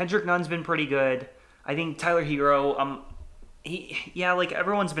 Kendrick Nunn's been pretty good. I think Tyler Hero,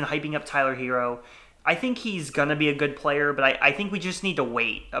 everyone's been hyping up Tyler Hero. I think he's going to be a good player, but I think we just need to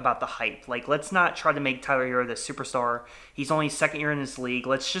wait about the hype. Like, let's not try to make Tyler Hero the superstar. He's only second year in this league.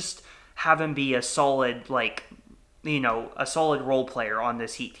 Let's just have him be a solid, a solid role player on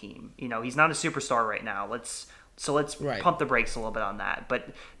this Heat team. He's not a superstar right now. Let's pump the brakes a little bit on that. But,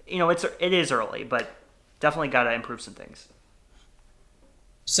 it is early, but definitely got to improve some things.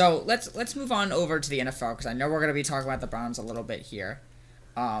 So let's move on over to the NFL because I know we're going to be talking about the Browns a little bit here.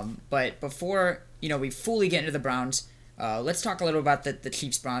 But before we fully get into the Browns, let's talk a little about the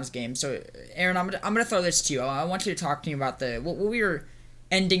Chiefs-Browns game. So, Aaron, I'm gonna throw this to you. I want you to talk to me about what were your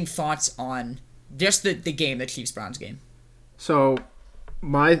ending thoughts on just the game, the Chiefs-Browns game. So,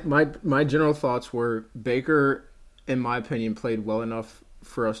 my general thoughts were Baker, in my opinion, played well enough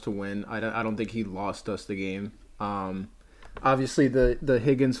for us to win. I don't think he lost us the game. Obviously, the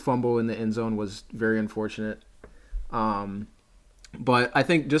Higgins fumble in the end zone was very unfortunate. But I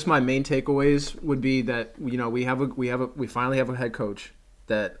think just my main takeaways would be that we finally have a head coach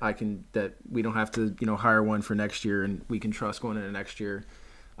that we don't have to hire one for next year and we can trust going into next year.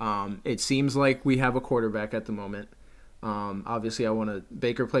 It seems like we have a quarterback at the moment. Obviously,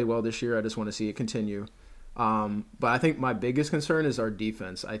 Baker played well this year. I just want to see it continue. But I think my biggest concern is our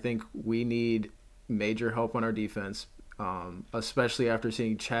defense. I think we need major help on our defense, especially after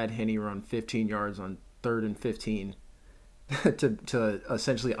seeing Chad Henne run 15 yards on 3rd and 15. to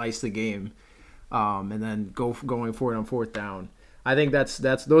essentially ice the game, and then going forward on 4th down. I think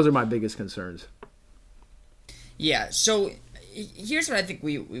those are my biggest concerns. Yeah. So here's what I think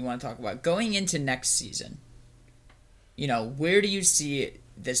we want to talk about going into next season. Where do you see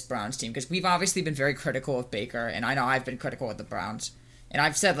this Browns team? Because we've obviously been very critical of Baker, and I know I've been critical of the Browns, and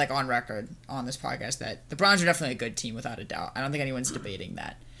I've said on record on this podcast that the Browns are definitely a good team without a doubt. I don't think anyone's debating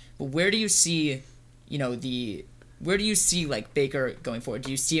that. But where do you see Where do you see Baker going forward?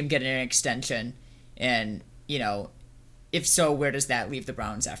 Do you see him getting an extension? And, if so, where does that leave the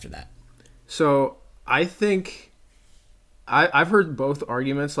Browns after that? So I think I've heard both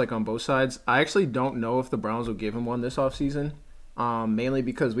arguments on both sides. I actually don't know if the Browns will give him one this offseason, mainly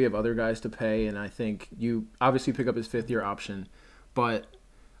because we have other guys to pay, and I think you obviously pick up his 5th-year option. But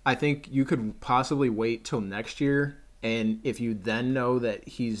I think you could possibly wait till next year. And if you then know that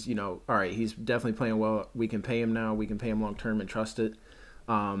he's, all right, he's definitely playing well, we can pay him now, we can pay him long term and trust it.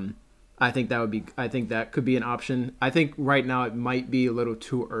 I think that could be an option. I think right now it might be a little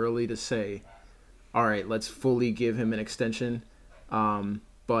too early to say, all right, let's fully give him an extension.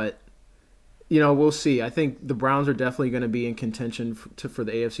 But we'll see. I think the Browns are definitely going to be in contention for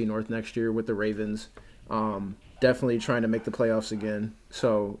the AFC North next year with the Ravens. Definitely trying to make the playoffs again.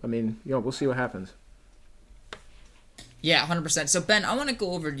 So we'll see what happens. Yeah, 100%. So, Ben, I want to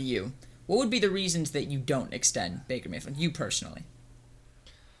go over to you. What would be the reasons that you don't extend Baker Mayfield, you personally?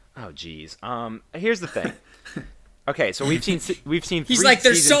 Oh, geez. Here's the thing. Okay, so we've seen He's three like,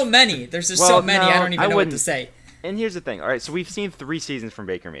 there's seasons. so many. There's just Well, so many. no, I don't even I know what wouldn't. to say. And here's the thing. All right, so we've seen 3 seasons from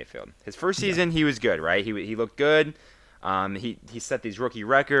Baker Mayfield. His first season, he was good, right? He looked good. He set these rookie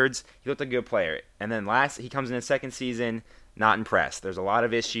records. He looked like a good player. And then he comes in his second season, not impressed. There's a lot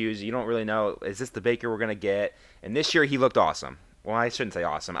of issues. You don't really know, is this the Baker we're going to get? And this year, he looked awesome. Well, I shouldn't say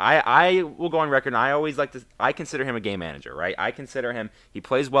awesome. I will go on record, and I always I consider him a game manager, right? I consider him, he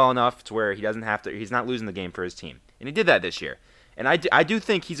plays well enough to where he's not losing the game for his team. And he did that this year. And I do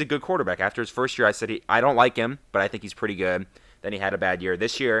think he's a good quarterback. After his first year, I said I don't like him, but I think he's pretty good. Then he had a bad year.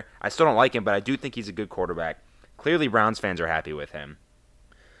 This year, I still don't like him, but I do think he's a good quarterback. Clearly, Browns fans are happy with him.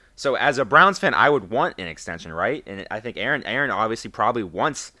 So as a Browns fan, I would want an extension, right? And I think Aaron obviously probably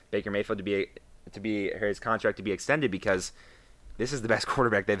wants Baker Mayfield to be his contract to be extended because this is the best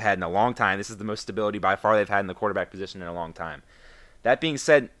quarterback they've had in a long time. This is the most stability by far they've had in the quarterback position in a long time. That being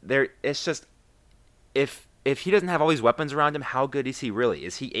said, it's just if he doesn't have all these weapons around him, how good is he really?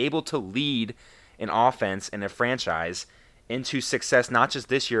 Is he able to lead an offense and a franchise into success, not just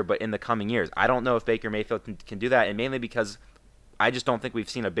this year, but in the coming years? I don't know if Baker Mayfield can do that, and mainly because I just don't think we've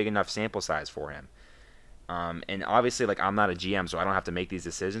seen a big enough sample size for him. And obviously, I'm not a GM, so I don't have to make these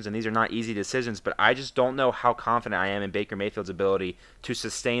decisions, and these are not easy decisions, but I just don't know how confident I am in Baker Mayfield's ability to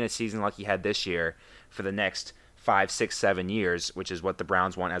sustain a season like he had this year for the next 5, 6, 7 years, which is what the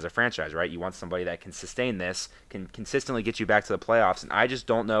Browns want as a franchise, right? You want somebody that can sustain this, can consistently get you back to the playoffs, and I just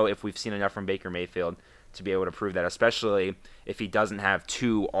don't know if we've seen enough from Baker Mayfield to be able to prove that, especially if he doesn't have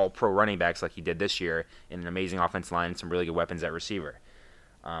 2 all-pro running backs like he did this year in an amazing offensive line and some really good weapons at receiver.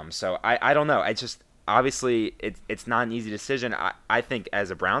 So I don't know. Obviously, it's not an easy decision. I think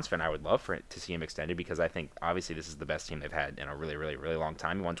as a Browns fan, I would love to see him extended because I think, obviously, this is the best team they've had in a really, really, really long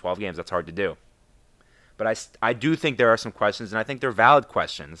time. He won 12 games. That's hard to do. But I do think there are some questions, and I think they're valid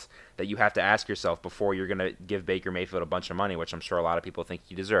questions that you have to ask yourself before you're going to give Baker Mayfield a bunch of money, which I'm sure a lot of people think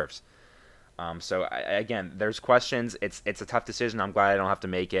he deserves. So, again, there's questions. It's a tough decision. I'm glad I don't have to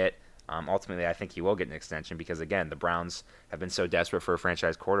make it. Ultimately, I think he will get an extension because, again, the Browns have been so desperate for a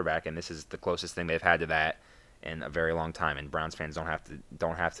franchise quarterback, and this is the closest thing they've had to that in a very long time. And Browns fans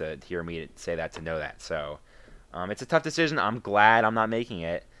don't have to hear me say that to know that. So, it's a tough decision. I'm glad I'm not making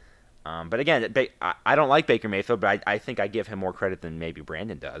it. But again, I don't like Baker Mayfield, but I think I give him more credit than maybe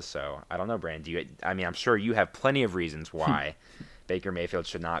Brandon does. So I don't know, Brandon. I'm sure you have plenty of reasons why Baker Mayfield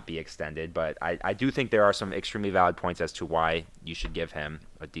should not be extended, but I do think there are some extremely valid points as to why you should give him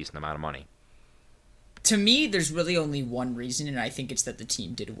a decent amount of money. To me, there's really only one reason, and I think it's that the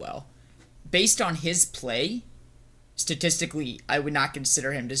team did well. Based on his play, statistically, I would not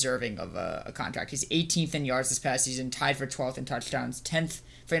consider him deserving of a contract. He's 18th in yards this past season, tied for 12th in touchdowns, 10th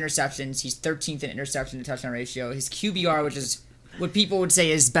for interceptions. He's 13th in interception to touchdown ratio. His QBR, which is what people would say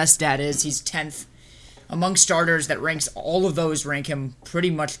his best stat is, he's 10th among starters. That ranks all of those rank him pretty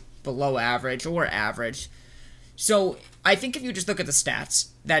much below average or average. So I think if you just look at the stats,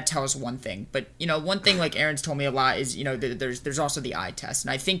 that tells one thing. But one thing like Aaron's told me a lot is there's also the eye test,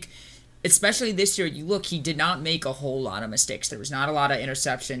 and I think especially this year, he did not make a whole lot of mistakes. There was not a lot of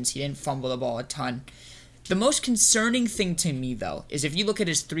interceptions. He didn't fumble the ball a ton. The most concerning thing to me, though, is if you look at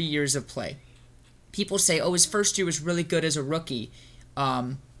his 3 years of play, people say, his first year was really good as a rookie.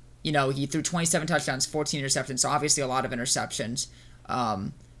 He threw 27 touchdowns, 14 interceptions, so obviously a lot of interceptions.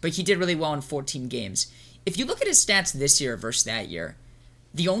 But he did really well in 14 games. If you look at his stats this year versus that year,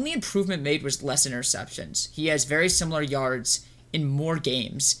 the only improvement made was less interceptions. He has very similar yards in more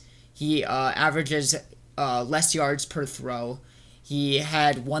games. He averages less yards per throw. He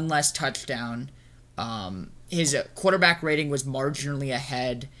had 1 less touchdown. His quarterback rating was marginally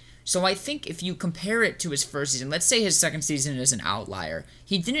ahead. So I think if you compare it to his first season, let's say his second season is an outlier.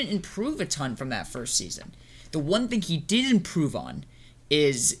 He didn't improve a ton from that first season. The one thing he did improve on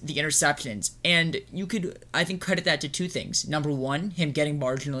is the interceptions. And you could, I think, credit that to 2 things. Number 1, him getting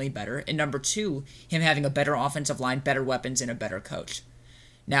marginally better. And number 2, him having a better offensive line, better weapons, and a better coach.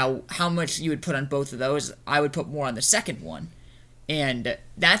 Now, how much you would put on both of those, I would put more on the second one. And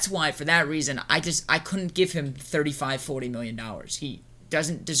that's why, for that reason, I couldn't give him $35-40 million. He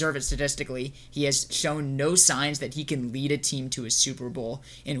doesn't deserve it statistically. He has shown no signs that he can lead a team to a Super Bowl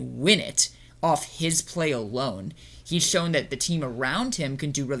and win it off his play alone. He's shown that the team around him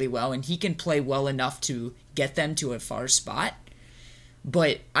can do really well, and he can play well enough to get them to a far spot.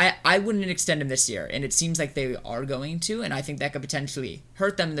 But I wouldn't extend him this year, and it seems like they are going to, and I think that could potentially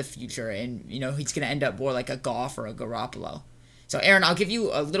hurt them in the future, and he's going to end up more like a Goff or a Garoppolo. So, Aaron, I'll give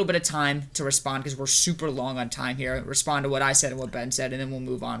you a little bit of time to respond because we're super long on time here. Respond to what I said and what Ben said, and then we'll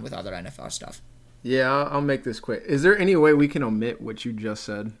move on with other NFL stuff. Yeah, I'll make this quick. Is there any way we can omit what you just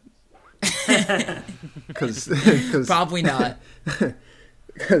said? Because Probably not.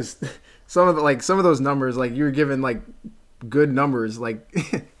 Because some of those numbers, like you're given like good numbers, like,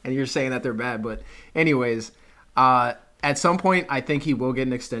 and you're saying that they're bad. But anyways, at some point, I think he will get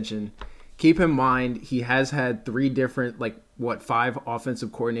an extension. Keep in mind, he has had 3 different, 5 offensive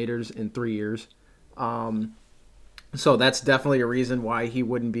coordinators in 3 years. So that's definitely a reason why he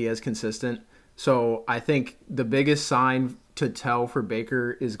wouldn't be as consistent. So I think the biggest sign to tell for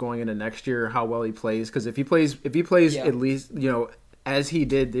Baker is going into next year how well he plays. Because if he plays at least, as he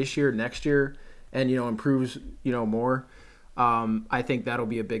did this year, next year, and, improves, more, I think that'll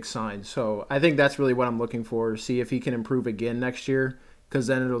be a big sign. So I think that's really what I'm looking for. See if he can improve again next year. Because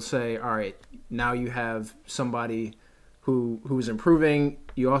then it'll say, all right, now you have somebody who's improving.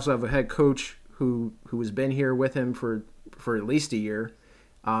 You also have a head coach who has been here with him for at least a year.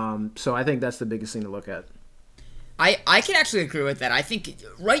 So I think that's the biggest thing to look at. I can actually agree with that. I think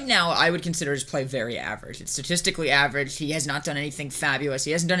right now I would consider his play very average. It's statistically average. He has not done anything fabulous.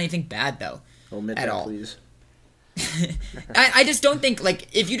 He hasn't done anything bad, though. Omit at that, all. Please. I just don't think,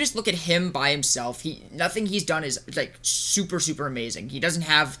 if you just look at him by himself, nothing he's done is super, super amazing. He doesn't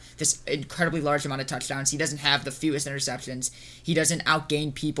have this incredibly large amount of touchdowns. He doesn't have the fewest interceptions. He doesn't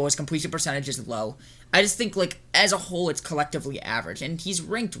outgain people. His completion percentage is low. I just think, as a whole, it's collectively average, and he's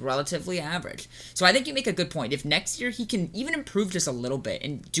ranked relatively average. So I think you make a good point. If next year he can even improve just a little bit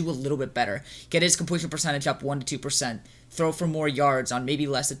and do a little bit better, get his completion percentage up 1 to 2%, throw for more yards on maybe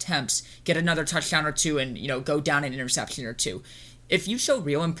less attempts, get another touchdown or 2, and, go down an interception or 2. If you show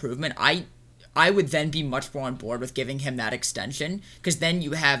real improvement, I would then be much more on board with giving him that extension, because then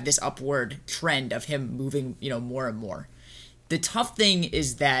you have this upward trend of him moving, more and more. The tough thing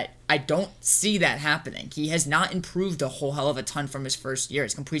is that I don't see that happening. He has not improved a whole hell of a ton from his first year.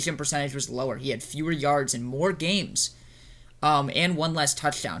 His completion percentage was lower. He had fewer yards in more games, and 1 less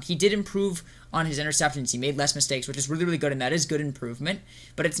touchdown. He did improve on his interceptions. He made less mistakes, which is really, really good, and that is good improvement.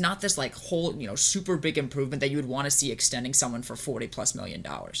 But it's not this whole, super big improvement that you would want to see extending someone for $40+ million.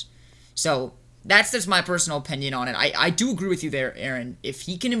 So that's just my personal opinion on it. I do agree with you there, Aaron. If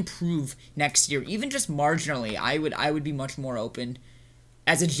he can improve next year, even just marginally, I would be much more open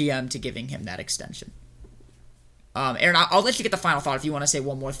as a GM to giving him that extension. Aaron, I'll let you get the final thought if you want to say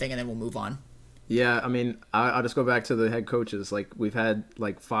one more thing, and then we'll move on. Yeah, I mean, I'll just go back to the head coaches. We've had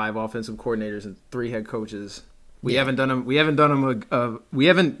 5 offensive coordinators and 3 head coaches. We haven't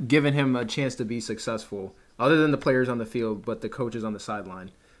given him a chance to be successful, other than the players on the field, but the coaches on the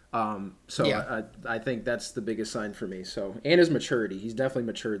sideline. I think that's the biggest sign for me. So, and his maturity. He's definitely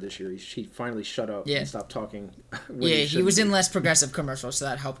matured this year. He finally shut up and stopped talking. He was in less progressive commercials, so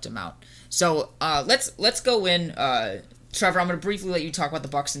that helped him out. So let's go in. Trevor, I'm going to briefly let you talk about the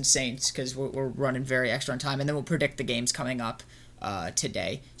Bucs and Saints because we're running very extra on time, and then we'll predict the games coming up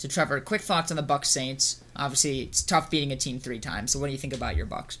today. So, Trevor, quick thoughts on the Bucs Saints. Obviously, it's tough beating a team 3 times. So, what do you think about your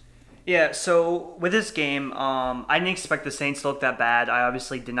Bucs? Yeah, so with this game, I didn't expect the Saints to look that bad. I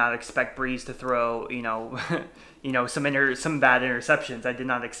obviously did not expect Breeze to throw, some bad interceptions. I did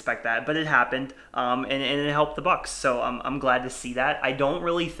not expect that, but it happened, and it helped the Bucs. So I'm glad to see that. I don't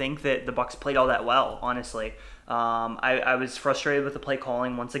really think that the Bucs played all that well, honestly. I was frustrated with the play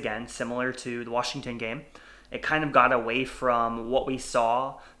calling once again, similar to the Washington game. It kind of got away from what we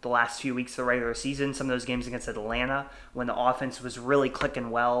saw the last few weeks of the regular season. Some of those games against Atlanta, when the offense was really clicking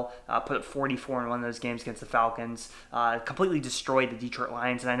well, put up 44 in one of those games against the Falcons, completely destroyed the Detroit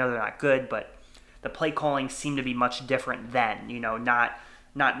Lions. And I know they're not good, but the play calling seemed to be much different then.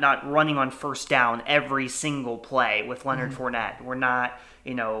 Not running on first down every single play with Leonard Fournette. We're not,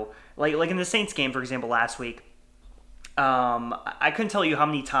 like in the Saints game, for example, last week. I couldn't tell you how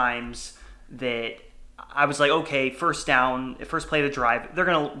many times that I was like, okay, first down, first play of the drive, they're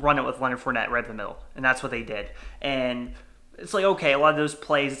going to run it with Leonard Fournette right in the middle. And that's what they did. And it's like, okay, a lot of those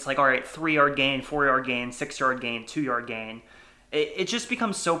plays, it's like, all right, 3-yard gain, 4-yard gain, 6-yard gain, 2-yard gain. It just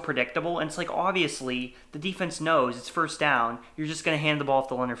becomes so predictable. And it's like, obviously, the defense knows it's first down. You're just going to hand the ball off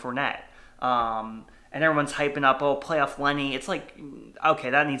to Leonard Fournette. And everyone's hyping up, playoff Lenny. It's like, okay,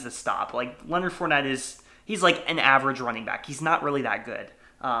 that needs to stop. Like, Leonard Fournette he's like an average running back. He's not really that good.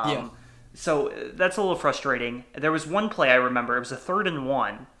 So that's a little frustrating. There was one play I remember. It was a 3rd and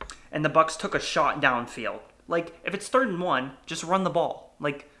 1, and the Bucs took a shot downfield. Like, if it's 3rd and 1, just run the ball.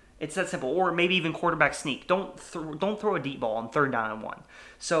 Like, it's that simple. Or maybe even quarterback sneak. Don't throw a deep ball on 3rd down and 1.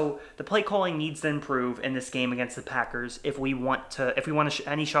 So the play calling needs to improve in this game against the Packers if we want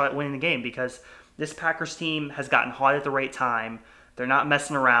any shot at winning the game, because this Packers team has gotten hot at the right time. They're not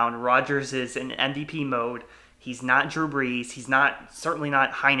messing around. Rodgers is in MVP mode. He's not Drew Brees. He's certainly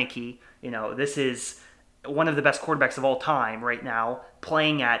not Heineke. This is one of the best quarterbacks of all time right now,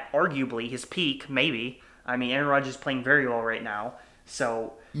 playing at arguably his peak, maybe. I mean, Aaron Rodgers is playing very well right now,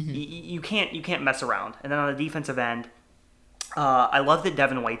 so you can't mess around. And then on the defensive end, I love that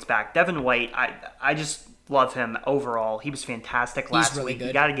Devin White's back. Devin White, I just love him overall. He was fantastic last really week. good.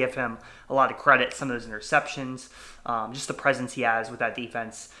 You got to give him a lot of credit. Some of those interceptions, just the presence he has with that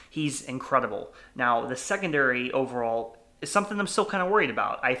defense, he's incredible. Now, the secondary overall is something I'm still kind of worried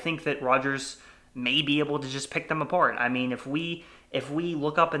about. I think that Rodgers may be able to just pick them apart. I mean, if we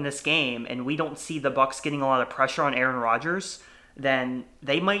look up in this game and we don't see the Bucks getting a lot of pressure on Aaron Rodgers, then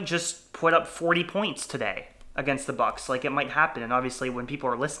they might just put up 40 points today against the Bucks. Like, it might happen. And obviously, when people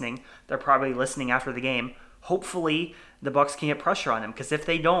are listening, they're probably listening after the game. Hopefully, the Bucks can get pressure on him, because if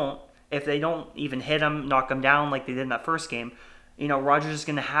they don't even hit him, knock him down like they did in that first game, Rodgers is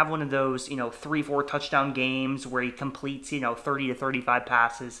going to have one of those 3-4 touchdown games where he completes 30 to 35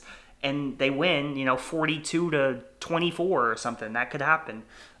 passes, and they win 42 to 24 or something. That could happen.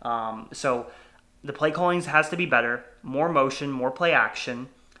 So the play calling has to be better. More motion, more play action,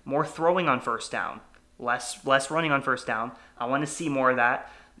 more throwing on first down, less running on first down. I want to see more of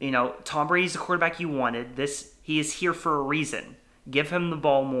that. Tom Brady's the quarterback you wanted. He is here for a reason. Give him the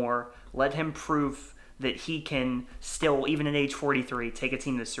ball more. Let him prove that he can still, even at age 43, take a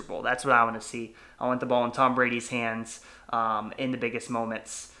team to the Super Bowl. That's what I want to see. I want the ball in Tom Brady's hands in the biggest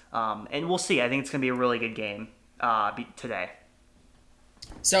moments. And we'll see. I think it's going to be a really good game today.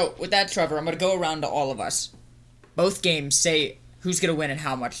 So, with that, Trevor, I'm going to go around to all of us. Both games, say who's going to win and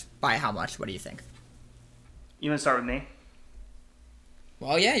how much, by how much. What do you think? You want to start with me?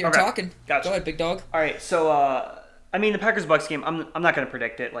 Well, yeah, you're Okay. talking. Gotcha. Go ahead, big dog. All right, so the Packers-Bucks game, I'm not going to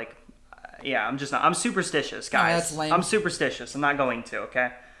predict it. I'm just not. I'm superstitious, guys. that's lame. I'm superstitious. I'm not going to.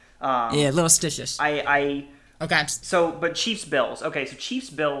 Okay. Yeah, a little stitious. Okay. So, but Chiefs-Bills. Okay, so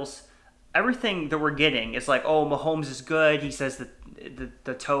Chiefs-Bills, everything that we're getting is like, oh, Mahomes is good. He says that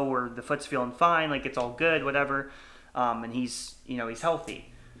the toe or the foot's feeling fine, like it's all good, whatever. And he's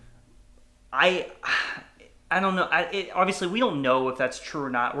healthy. I don't know. Obviously, we don't know if that's true or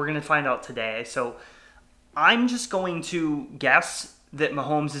not. We're going to find out today. So I'm just going to guess that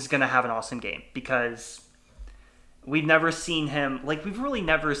Mahomes is going to have an awesome game, because we've really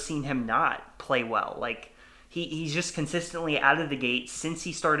never seen him not play well. Like, he's just consistently out of the gate since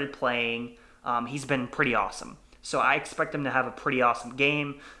he started playing. He's been pretty awesome. So I expect him to have a pretty awesome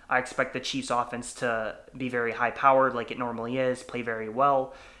game. I expect the Chiefs offense to be very high powered like it normally is, play very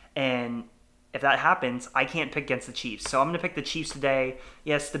well. And if that happens, I can't pick against the Chiefs. So I'm going to pick the Chiefs today.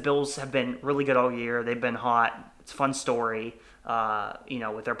 Yes, the Bills have been really good all year. They've been hot. It's a fun story,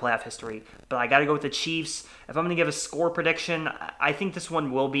 with their playoff history. But I got to go with the Chiefs. If I'm going to give a score prediction, I think this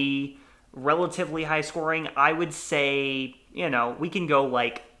one will be relatively high scoring. I would say, we can go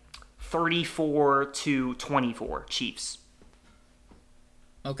like 34-24 Chiefs.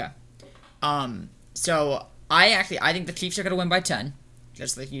 Okay. So I think the Chiefs are going to win by 10,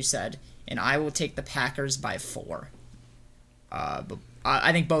 just like you said, and I will take the Packers by 4. But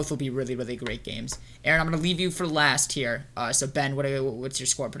I think both will be really, really great games. Aaron, I'm going to leave you for last here. So Ben, what's your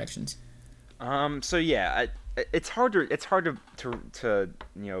score predictions? So yeah, it's hard to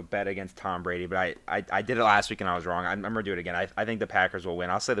bet against Tom Brady, but I did it last week and I was wrong. I'm going to do it again. I think the Packers will win.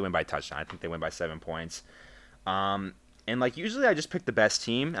 I'll say they win by touchdown. I think they win by 7 points. And usually I just pick the best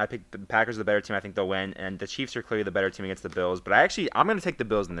team. I pick the Packers are the better team. I think they'll win. And the Chiefs are clearly the better team against the Bills. But I'm going to take the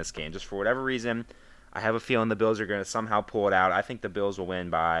Bills in this game. Just for whatever reason, I have a feeling the Bills are going to somehow pull it out. I think the Bills will win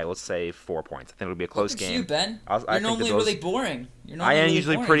by, let's say, 4 points. I think it'll be a close game. You, Ben. You're normally really boring. I am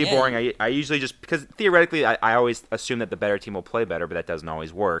usually pretty boring. I usually just, because theoretically I always assume that the better team will play better, but that doesn't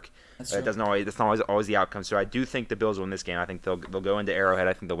always work. That's not always the outcome. So I do think the Bills will win this game. I think they'll go into Arrowhead.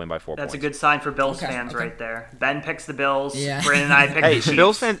 I think they'll win by 4 points. That's a good sign for Bills fans right there. Ben picks the Bills. Yeah. Brandon and I pick the Chiefs.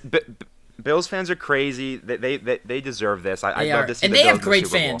 Bills fans are crazy. They deserve this. I love to see and the they Bills have great in the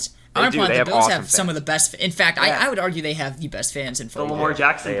Super Bowl. fans. The Bills have some of the best. In fact, Yeah. I would argue they have the best fans in The football. Lamar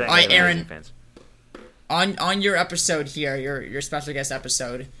Jackson thing. All right, Aaron. Fans. On your episode here, your special guest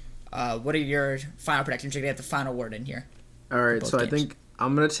episode, what are your final predictions? You're gonna get the final word in here. All right, so games. I think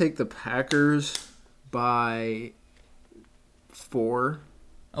I'm gonna take the Packers by 4.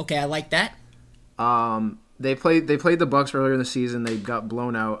 Okay, I like that. They played the Bucks earlier in the season. They got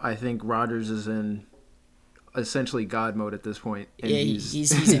blown out. I think Rodgers is in essentially God mode at this point. And Yeah,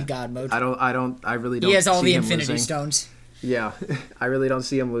 he's in God mode. I really don't. He has all see the him Infinity losing. Stones. Yeah, I really don't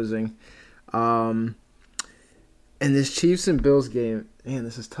see him losing. And this Chiefs and Bills game, man,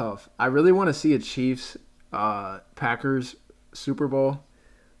 this is tough. I really want to see a Chiefs Packers Super Bowl,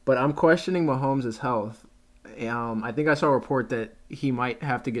 but I'm questioning Mahomes' health. I think I saw a report that he might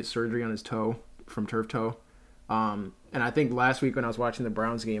have to get surgery on his toe from turf toe. And I think last week when I was watching the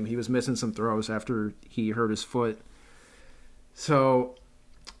Browns game, he was missing some throws after he hurt his foot. So,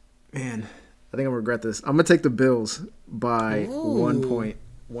 man, I think I'm going to regret this. I'm going to take the Bills by 1 point.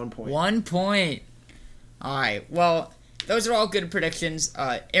 1 point. 1 point. All right. Well, those are all good predictions.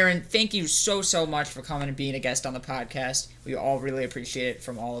 Aaron, thank you so much for coming and being a guest on the podcast. We all really appreciate it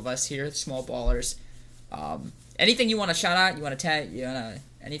from all of us here at Small Ballers. Anything you want to shout out? You want to tag?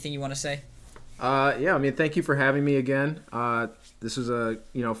 Anything you want to say? Yeah, I mean, thank you for having me again. This was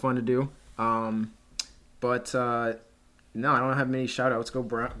fun to do. But no, I don't have many shout outs. Go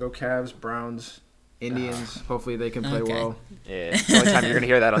Cavs, Browns, Indians. Hopefully they can play well. Yeah, it's the only time you're going to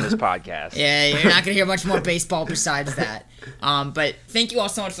hear that on this podcast. Yeah, you're not going to hear much more baseball besides that. But thank you all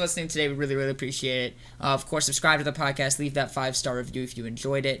so much for listening today. We really, really appreciate it. Of course, subscribe to the podcast. Leave that 5-star review if you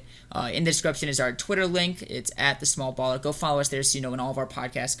enjoyed it. In the description is our Twitter link. It's at The Small Baller. Go follow us there so you know when all of our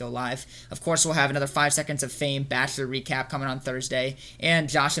podcasts go live. Of course, we'll have another 5 Seconds of Fame Bachelor recap coming on Thursday. And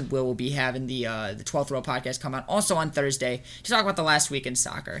Josh and Will be having the 12th Row podcast come out also on Thursday to talk about the last week in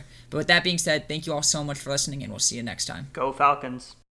soccer. But with that being said, thank you all so much for listening, and we'll see you next time. Go Falcons.